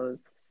like a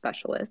Mohs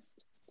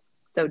specialist.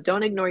 So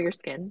don't ignore your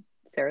skin.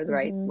 Sarah's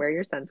right. Wear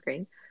your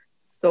sunscreen.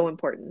 So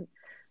important.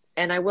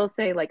 And I will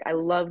say, like, I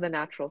love the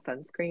natural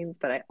sunscreens,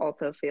 but I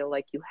also feel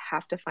like you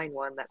have to find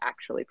one that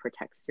actually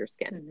protects your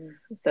skin.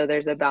 So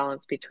there's a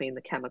balance between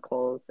the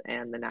chemicals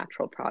and the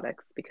natural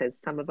products because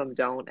some of them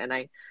don't. And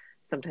I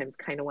sometimes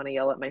kind of want to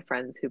yell at my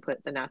friends who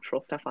put the natural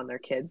stuff on their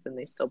kids and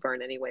they still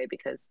burn anyway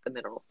because the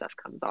mineral stuff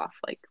comes off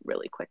like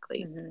really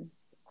quickly.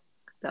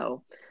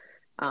 So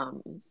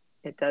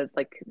it does,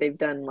 like, they've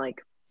done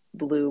like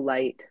blue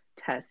light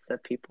tests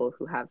of people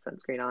who have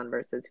sunscreen on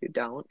versus who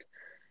don't.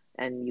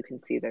 And you can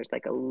see there's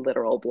like a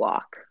literal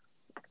block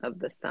of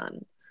the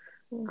sun.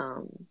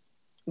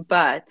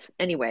 But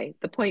anyway,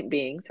 the point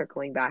being,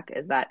 circling back,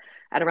 is that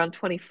at around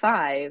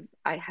 25,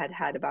 I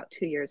had about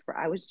 2 years where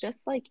I was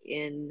just like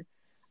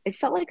I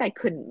felt like I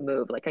couldn't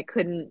move, like I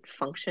couldn't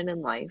function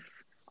in life.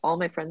 All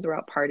my friends were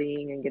out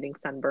partying and getting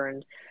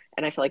sunburned,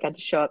 and I felt like I had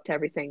to show up to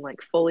everything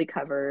like fully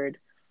covered,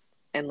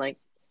 and like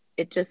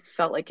it just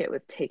felt like it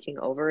was taking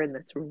over in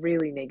this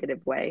really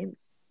negative way.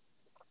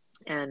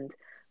 And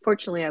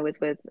fortunately, I was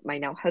with my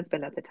now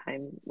husband at the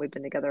time. We've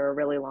been together a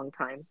really long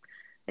time,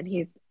 and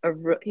he's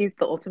the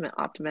ultimate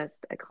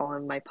optimist. I call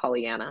him my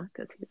Pollyanna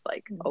because he's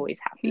like always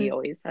happy,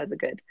 always has a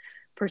good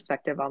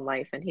perspective on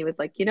life. And he was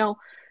like,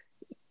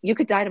 you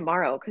could die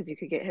tomorrow because you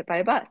could get hit by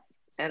a bus.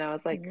 And I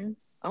was like,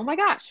 oh my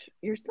gosh,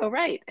 you're so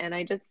right. And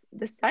I just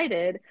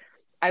decided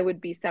I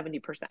would be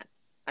 70%.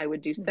 I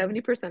would do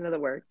 70% of the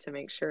work to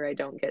make sure I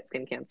don't get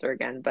skin cancer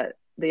again. But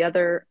the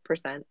other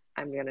percent,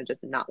 I'm going to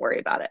just not worry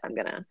about it. I'm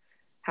going to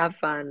have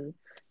fun.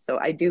 So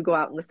I do go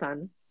out in the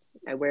sun.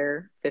 I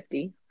wear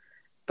 50,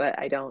 but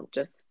I don't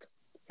just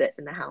sit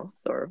in the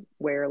house or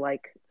wear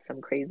like some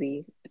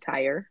crazy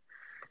attire.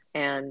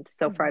 And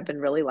so far I've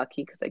been really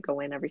lucky because I go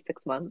in every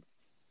 6 months.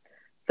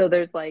 So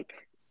there's like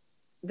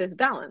this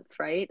balance,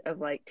 right? Of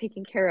like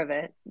taking care of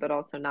it, but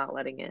also not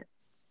letting it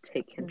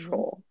take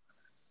control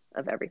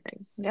of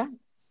everything. Yeah.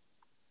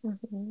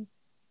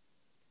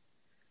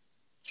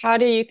 How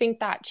do you think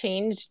that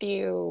changed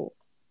you?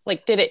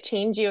 Like, did it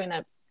change you in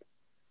a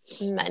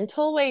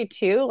mental way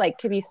too, like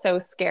to be so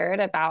scared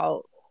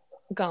about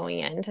going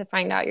in to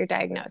find out your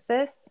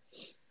diagnosis?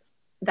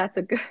 That's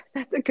a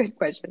good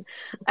question.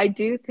 I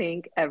do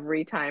think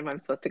every time I'm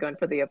supposed to go in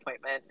for the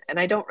appointment, and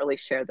I don't really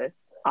share this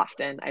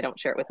often, I don't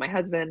share it with my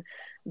husband,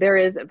 there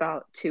is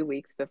about 2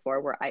 weeks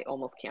before where I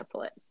almost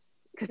cancel it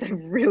because I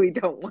really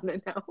don't want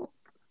to know.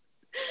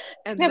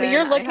 And yeah, but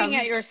you're looking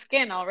at your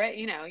skin already,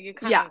 you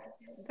kind of,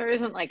 there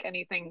isn't like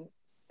anything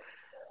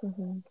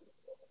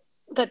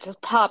that just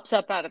pops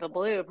up out of the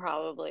blue,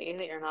 probably,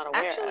 that you're not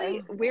aware Actually,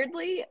 of.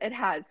 weirdly, it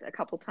has a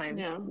couple times.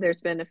 Yeah. There's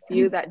been a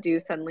few that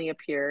do suddenly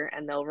appear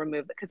and they'll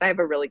remove it because I have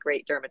a really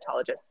great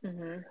dermatologist.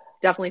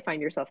 Definitely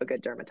find yourself a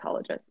good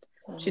dermatologist.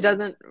 She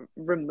doesn't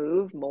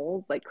remove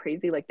moles like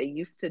crazy like they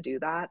used to do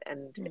that,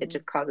 and it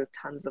just causes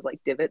tons of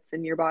like divots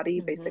in your body,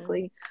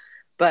 basically.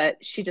 But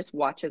she just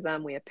watches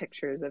them. We have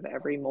pictures of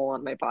every mole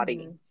on my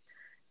body.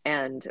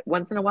 And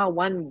once in a while,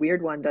 one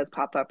weird one does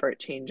pop up or it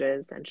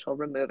changes and she'll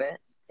remove it.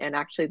 And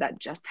actually that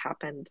just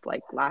happened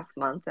like last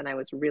month and I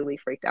was really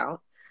freaked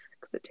out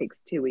because it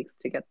takes 2 weeks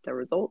to get the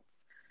results,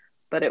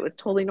 but it was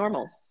totally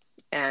normal.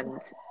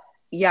 And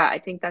yeah, I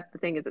think that's the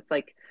thing is it's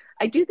like,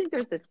 I do think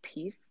there's this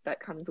piece that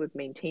comes with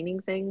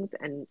maintaining things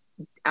and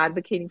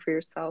advocating for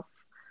yourself.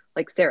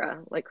 Like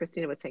Sarah, like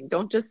Christina was saying,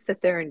 don't just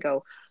sit there and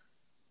go,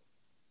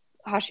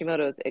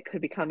 Hashimoto's, it could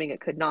be coming,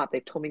 it could not.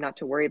 They've told me not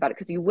to worry about it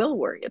because you will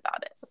worry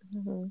about it.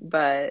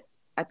 But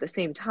at the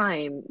same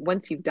time,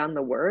 once you've done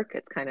the work,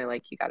 it's kind of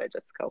like you got to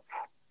just go,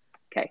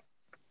 okay,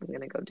 I'm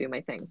going to go do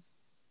my thing.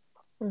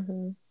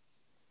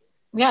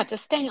 Yeah,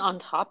 just staying on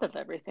top of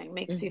everything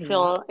makes you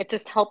feel, it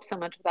just helps so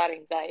much with that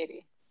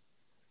anxiety.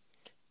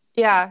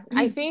 Yeah,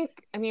 I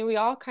mean, we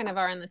all kind of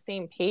are on the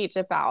same page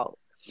about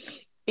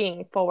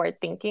being forward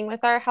thinking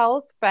with our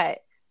health, but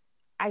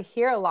I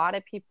hear a lot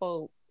of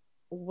people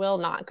will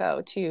not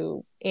go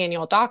to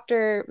annual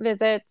doctor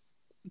visits,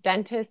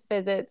 dentist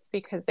visits,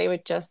 because they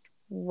would just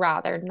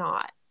rather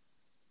not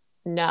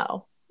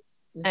know.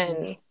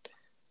 And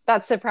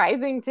that's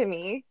surprising to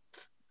me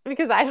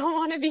because I don't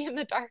want to be in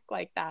the dark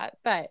like that.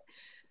 But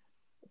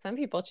some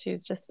people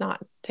choose just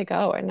not to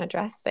go and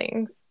address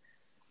things.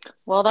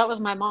 Well, that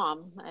was my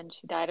mom, and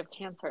she died of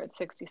cancer at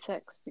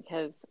 66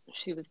 because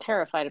she was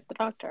terrified of the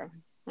doctor.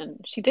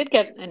 And she did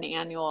get an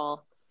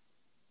annual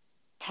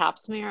pap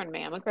smear and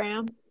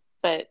mammogram,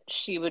 but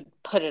she would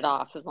put it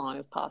off as long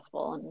as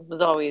possible and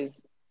was always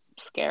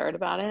scared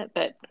about it.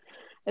 But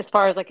as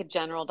far as like a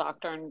general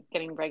doctor and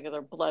getting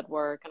regular blood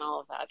work and all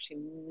of that, she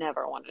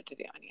never wanted to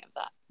do any of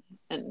that.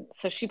 And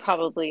so she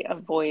probably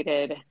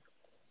avoided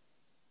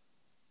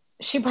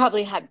she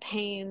probably had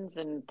pains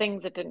and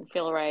things that didn't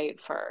feel right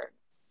for,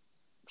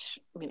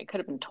 I mean, it could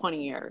have been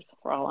 20 years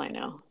for all I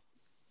know.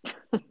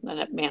 And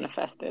it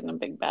manifested in a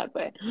big bad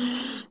way.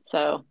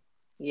 So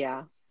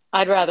Yeah.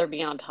 I'd rather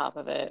be on top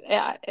of it.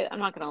 Yeah, I'm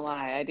not gonna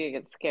lie, I do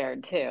get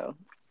scared too.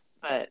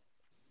 But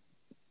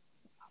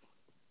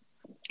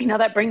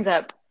that brings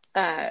up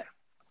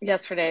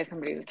yesterday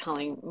somebody was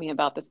telling me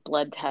about this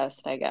blood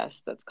test, I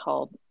guess, that's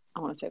called, I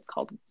want to say it's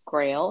called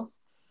Grail,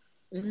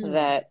 Mm.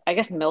 that I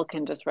guess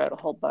Milken just wrote a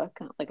whole book,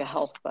 like a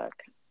health book.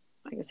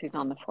 I guess he's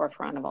on the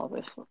forefront of all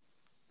this,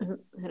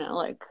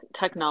 like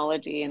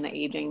technology and the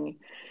aging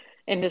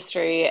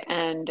industry.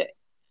 And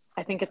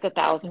I think it's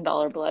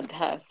 $1,000 blood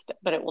test,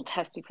 but it will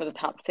test you for the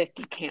top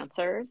 50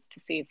 cancers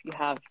to see if you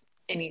have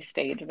any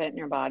stage of it in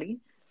your body.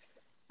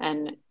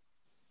 And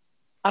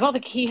I don't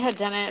think he had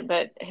done it,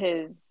 but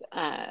his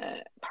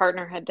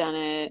partner had done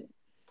it,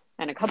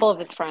 and a couple of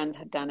his friends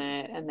had done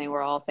it, and they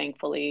were all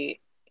thankfully,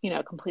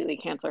 completely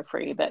cancer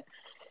free. But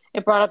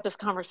it brought up this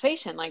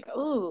conversation like,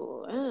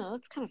 oh,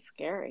 that's kind of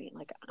scary.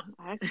 Like,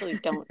 I actually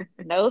don't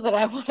know that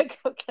I want to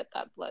go get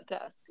that blood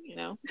test.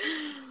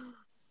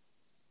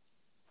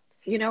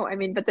 I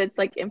mean, but it's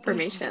like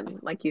information,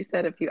 like you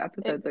said a few It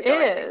episodes ago.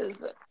 I think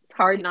is. it's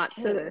hard It not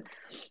to is.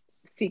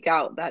 seek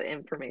out that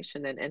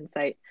information and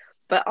insight.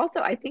 But also,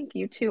 I think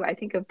you too, I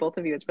think of both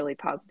of you as really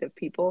positive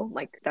people.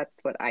 Like that's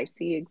what I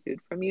see exude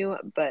from you.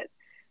 But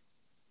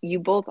you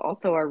both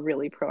also are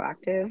really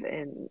proactive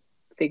in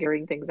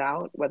figuring things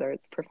out, whether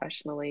it's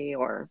professionally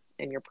or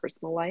in your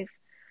personal life.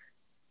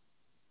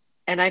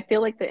 And I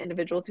feel like the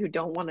individuals who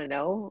don't want to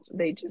know,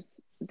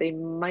 they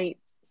might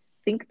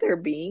think they're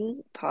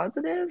being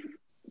positive,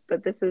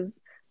 but this is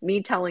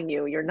me telling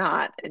you you're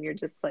not, and you're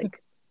just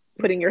like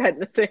putting your head in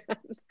the sand.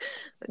 It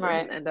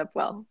Right. doesn't end up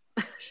well.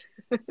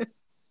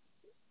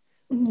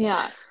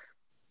 Yeah.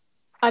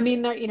 I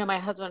mean, my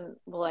husband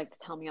will like to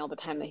tell me all the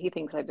time that he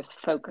thinks I just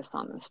focus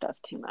on this stuff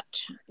too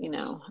much,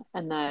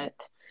 and that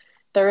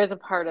there is a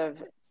part of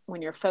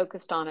when you're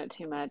focused on it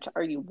too much,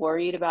 are you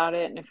worried about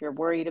it? And if you're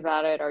worried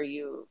about it, are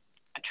you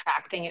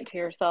attracting it to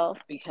yourself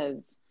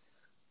because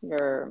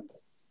you're,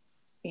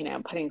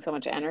 putting so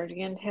much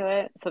energy into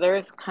it? So there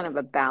is kind of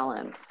a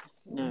balance,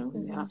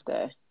 Mm-hmm. you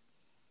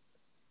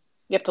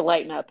have to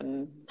lighten up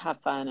and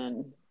have fun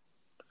and,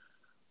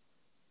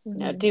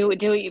 Mm-hmm. do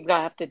what you've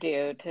got have to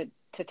do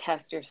to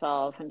test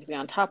yourself and to be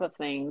on top of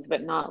things,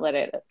 but not let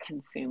it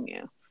consume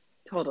you.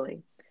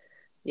 Totally.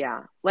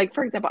 Yeah. Like,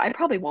 for example, I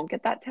probably won't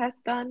get that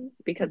test done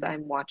because Mm-hmm.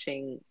 I'm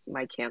watching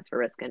my cancer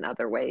risk in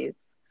other ways.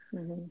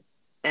 Mm-hmm.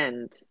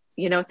 And,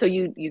 so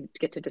you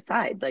get to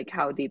decide like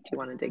how deep do you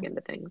want to dig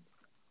into things.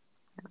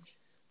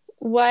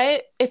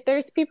 What if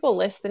there's people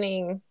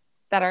listening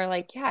that are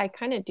like, yeah, I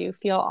kind of do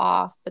feel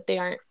off, but they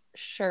aren't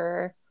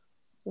sure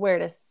where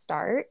to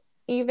start,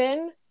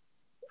 even?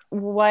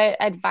 What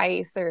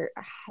advice or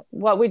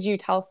what would you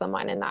tell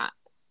someone in that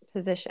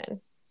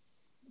position?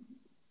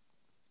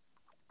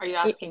 Are you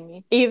asking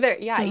me? Either,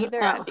 yeah,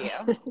 either of Oh.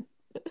 you.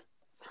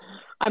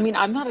 I mean,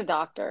 I'm not a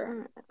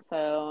doctor,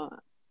 so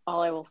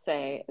all I will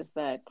say is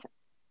that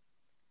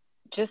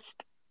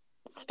just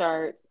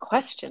start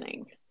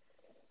questioning.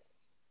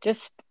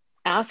 Just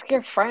ask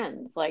your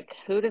friends, like,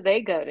 who do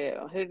they go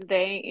to? Who do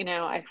they,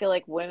 I feel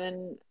like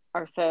women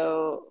are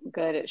so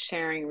good at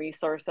sharing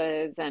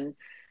resources and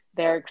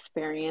their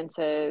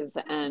experiences.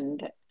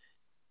 And,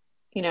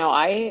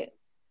 I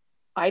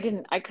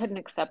couldn't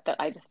accept that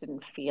I just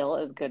didn't feel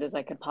as good as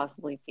I could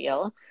possibly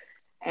feel.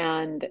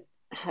 And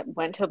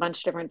went to a bunch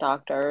of different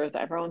doctors.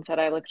 Everyone said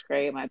I looked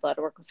great. My blood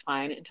work was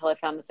fine until I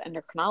found this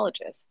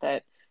endocrinologist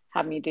that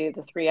had me do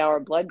the 3-hour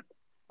blood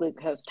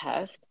glucose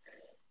test.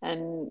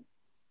 And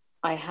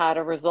I had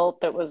a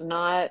result that was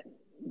not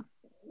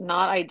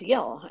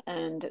ideal.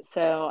 And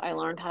so I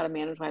learned how to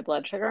manage my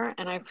blood sugar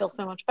and I feel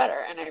so much better.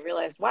 And I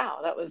realized, wow,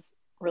 that was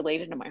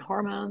related to my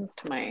hormones,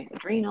 to my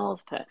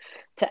adrenals,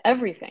 to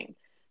everything.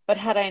 But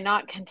had I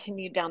not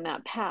continued down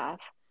that path,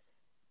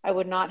 I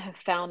would not have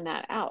found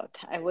that out.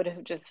 I would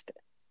have just,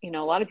 a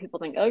lot of people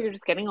think, oh, you're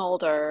just getting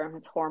older,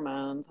 it's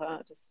hormones.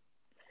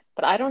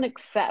 But I don't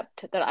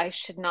accept that I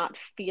should not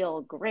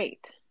feel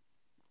great.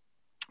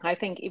 I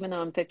think even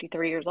though I'm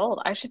 53 years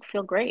old, I should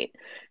feel great.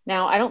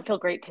 Now, I don't feel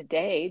great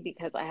today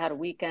because I had a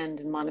weekend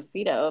in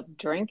Montecito of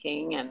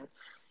drinking and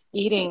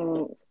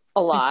eating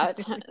a lot.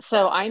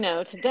 So I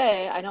know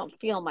today I don't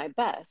feel my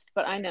best,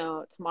 but I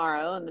know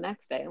tomorrow and the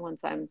next day,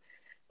 once I'm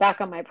back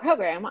on my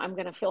program, I'm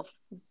going to feel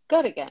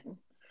good again.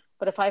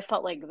 But if I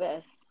felt like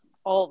this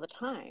all the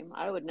time,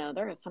 I would know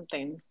there is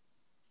something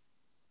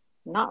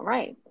not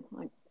right.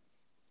 Like,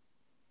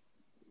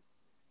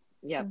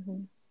 Yep.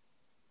 Mm-hmm.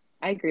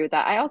 I agree with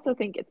that. I also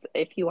think it's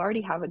if you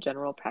already have a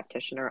general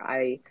practitioner,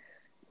 I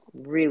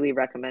really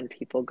recommend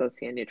people go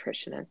see a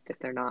nutritionist if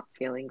they're not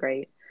feeling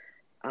great.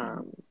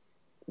 Um,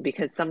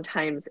 because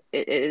sometimes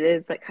it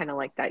is that kind of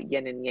like that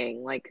yin and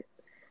yang. Like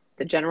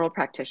the general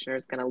practitioner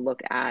is going to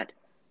look at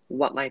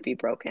what might be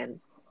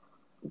broken,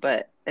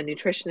 but a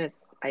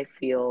nutritionist, I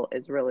feel,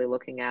 is really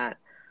looking at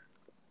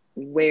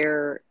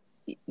where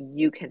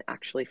you can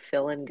actually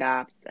fill in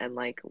gaps and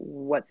like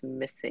what's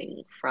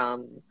missing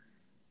from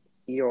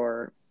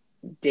your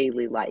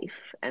daily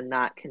life. And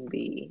that can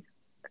be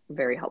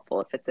very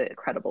helpful if it's a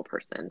credible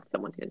person,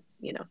 someone who's,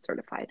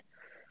 certified.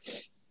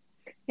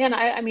 Yeah, and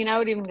I mean, I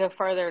would even go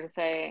further to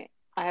say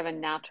I have a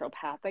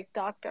naturopathic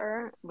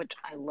doctor, which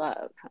I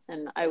love.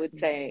 And I would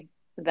say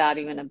that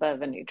even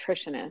above a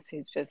nutritionist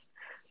who's just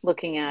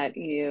looking at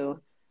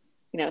you,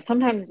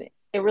 sometimes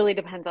it really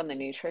depends on the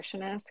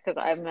nutritionist, because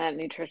I've met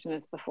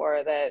nutritionists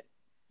before that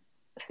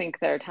think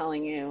they're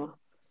telling you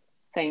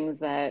things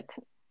that,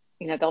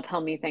 they'll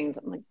tell me things.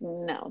 I'm like,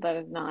 no, that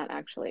is not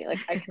actually, like,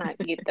 I cannot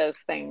eat those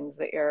things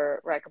that you're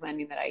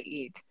recommending that I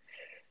eat.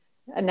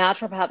 A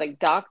naturopathic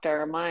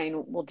doctor,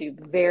 mine, will do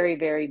very,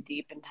 very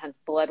deep, intense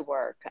blood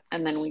work.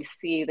 And then we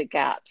see the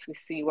gaps. We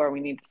see where we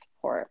need to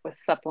support with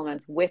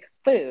supplements, with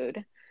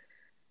food,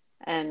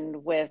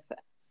 and with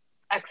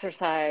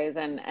exercise,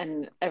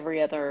 and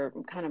every other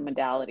kind of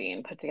modality,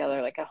 and put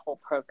together like a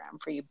whole program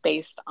for you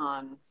based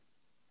on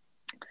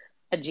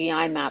a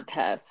GI map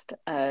test,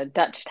 a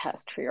Dutch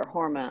test for your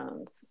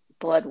hormones,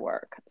 blood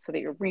work, so that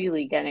you're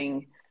really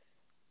getting,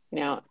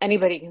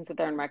 anybody can sit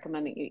there and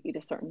recommend that you eat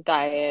a certain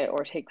diet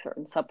or take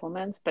certain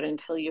supplements, but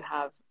until you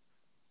have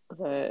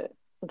the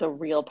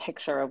real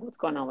picture of what's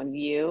going on with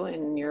you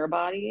and your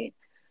body,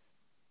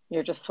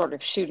 you're just sort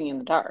of shooting in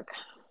the dark.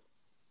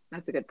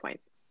 That's a good point.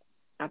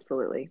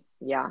 Absolutely.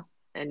 Yeah.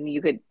 And you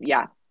could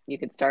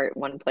start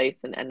one place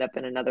and end up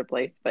in another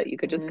place, but you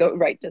could just go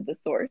right to the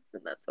source,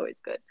 and that's always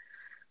good.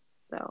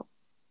 So,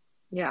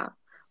 yeah.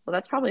 Well,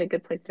 that's probably a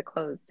good place to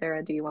close.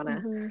 Sarah, do you want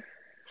to?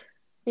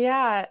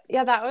 Yeah,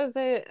 that was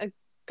a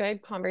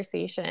good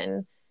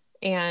conversation.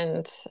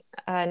 And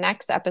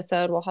next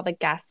episode, we'll have a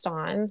guest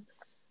on.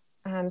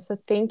 So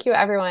thank you,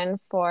 everyone,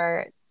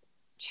 for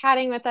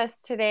chatting with us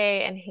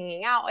today and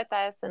hanging out with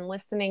us and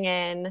listening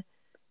in.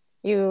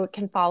 You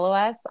can follow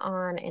us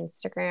on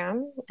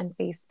Instagram and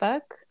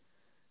Facebook.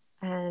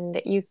 And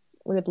we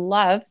would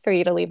love for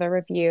you to leave a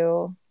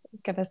review,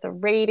 give us a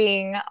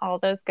rating, all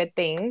those good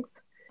things.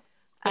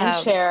 And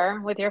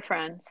share with your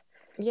friends.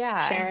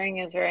 Yeah. Sharing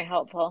is very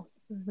helpful.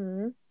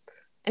 And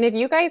if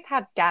you guys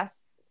have guest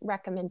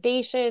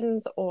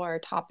recommendations or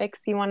topics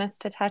you want us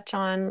to touch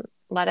on,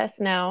 let us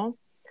know.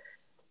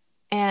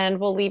 And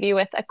we'll leave you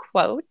with a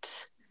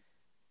quote.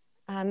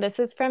 This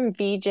is from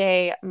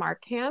VJ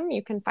Markham.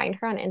 You can find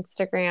her on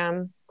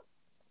Instagram.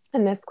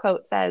 And this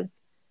quote says,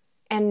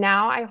 "And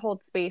now I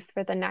hold space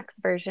for the next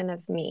version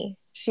of me.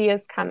 She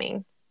is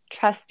coming.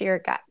 Trust your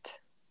gut."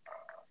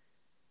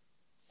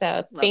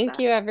 So thank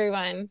you,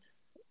 everyone.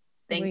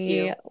 Thank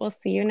you. We'll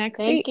see you next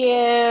Thank week.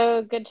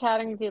 you. Good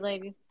chatting with you,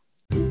 ladies.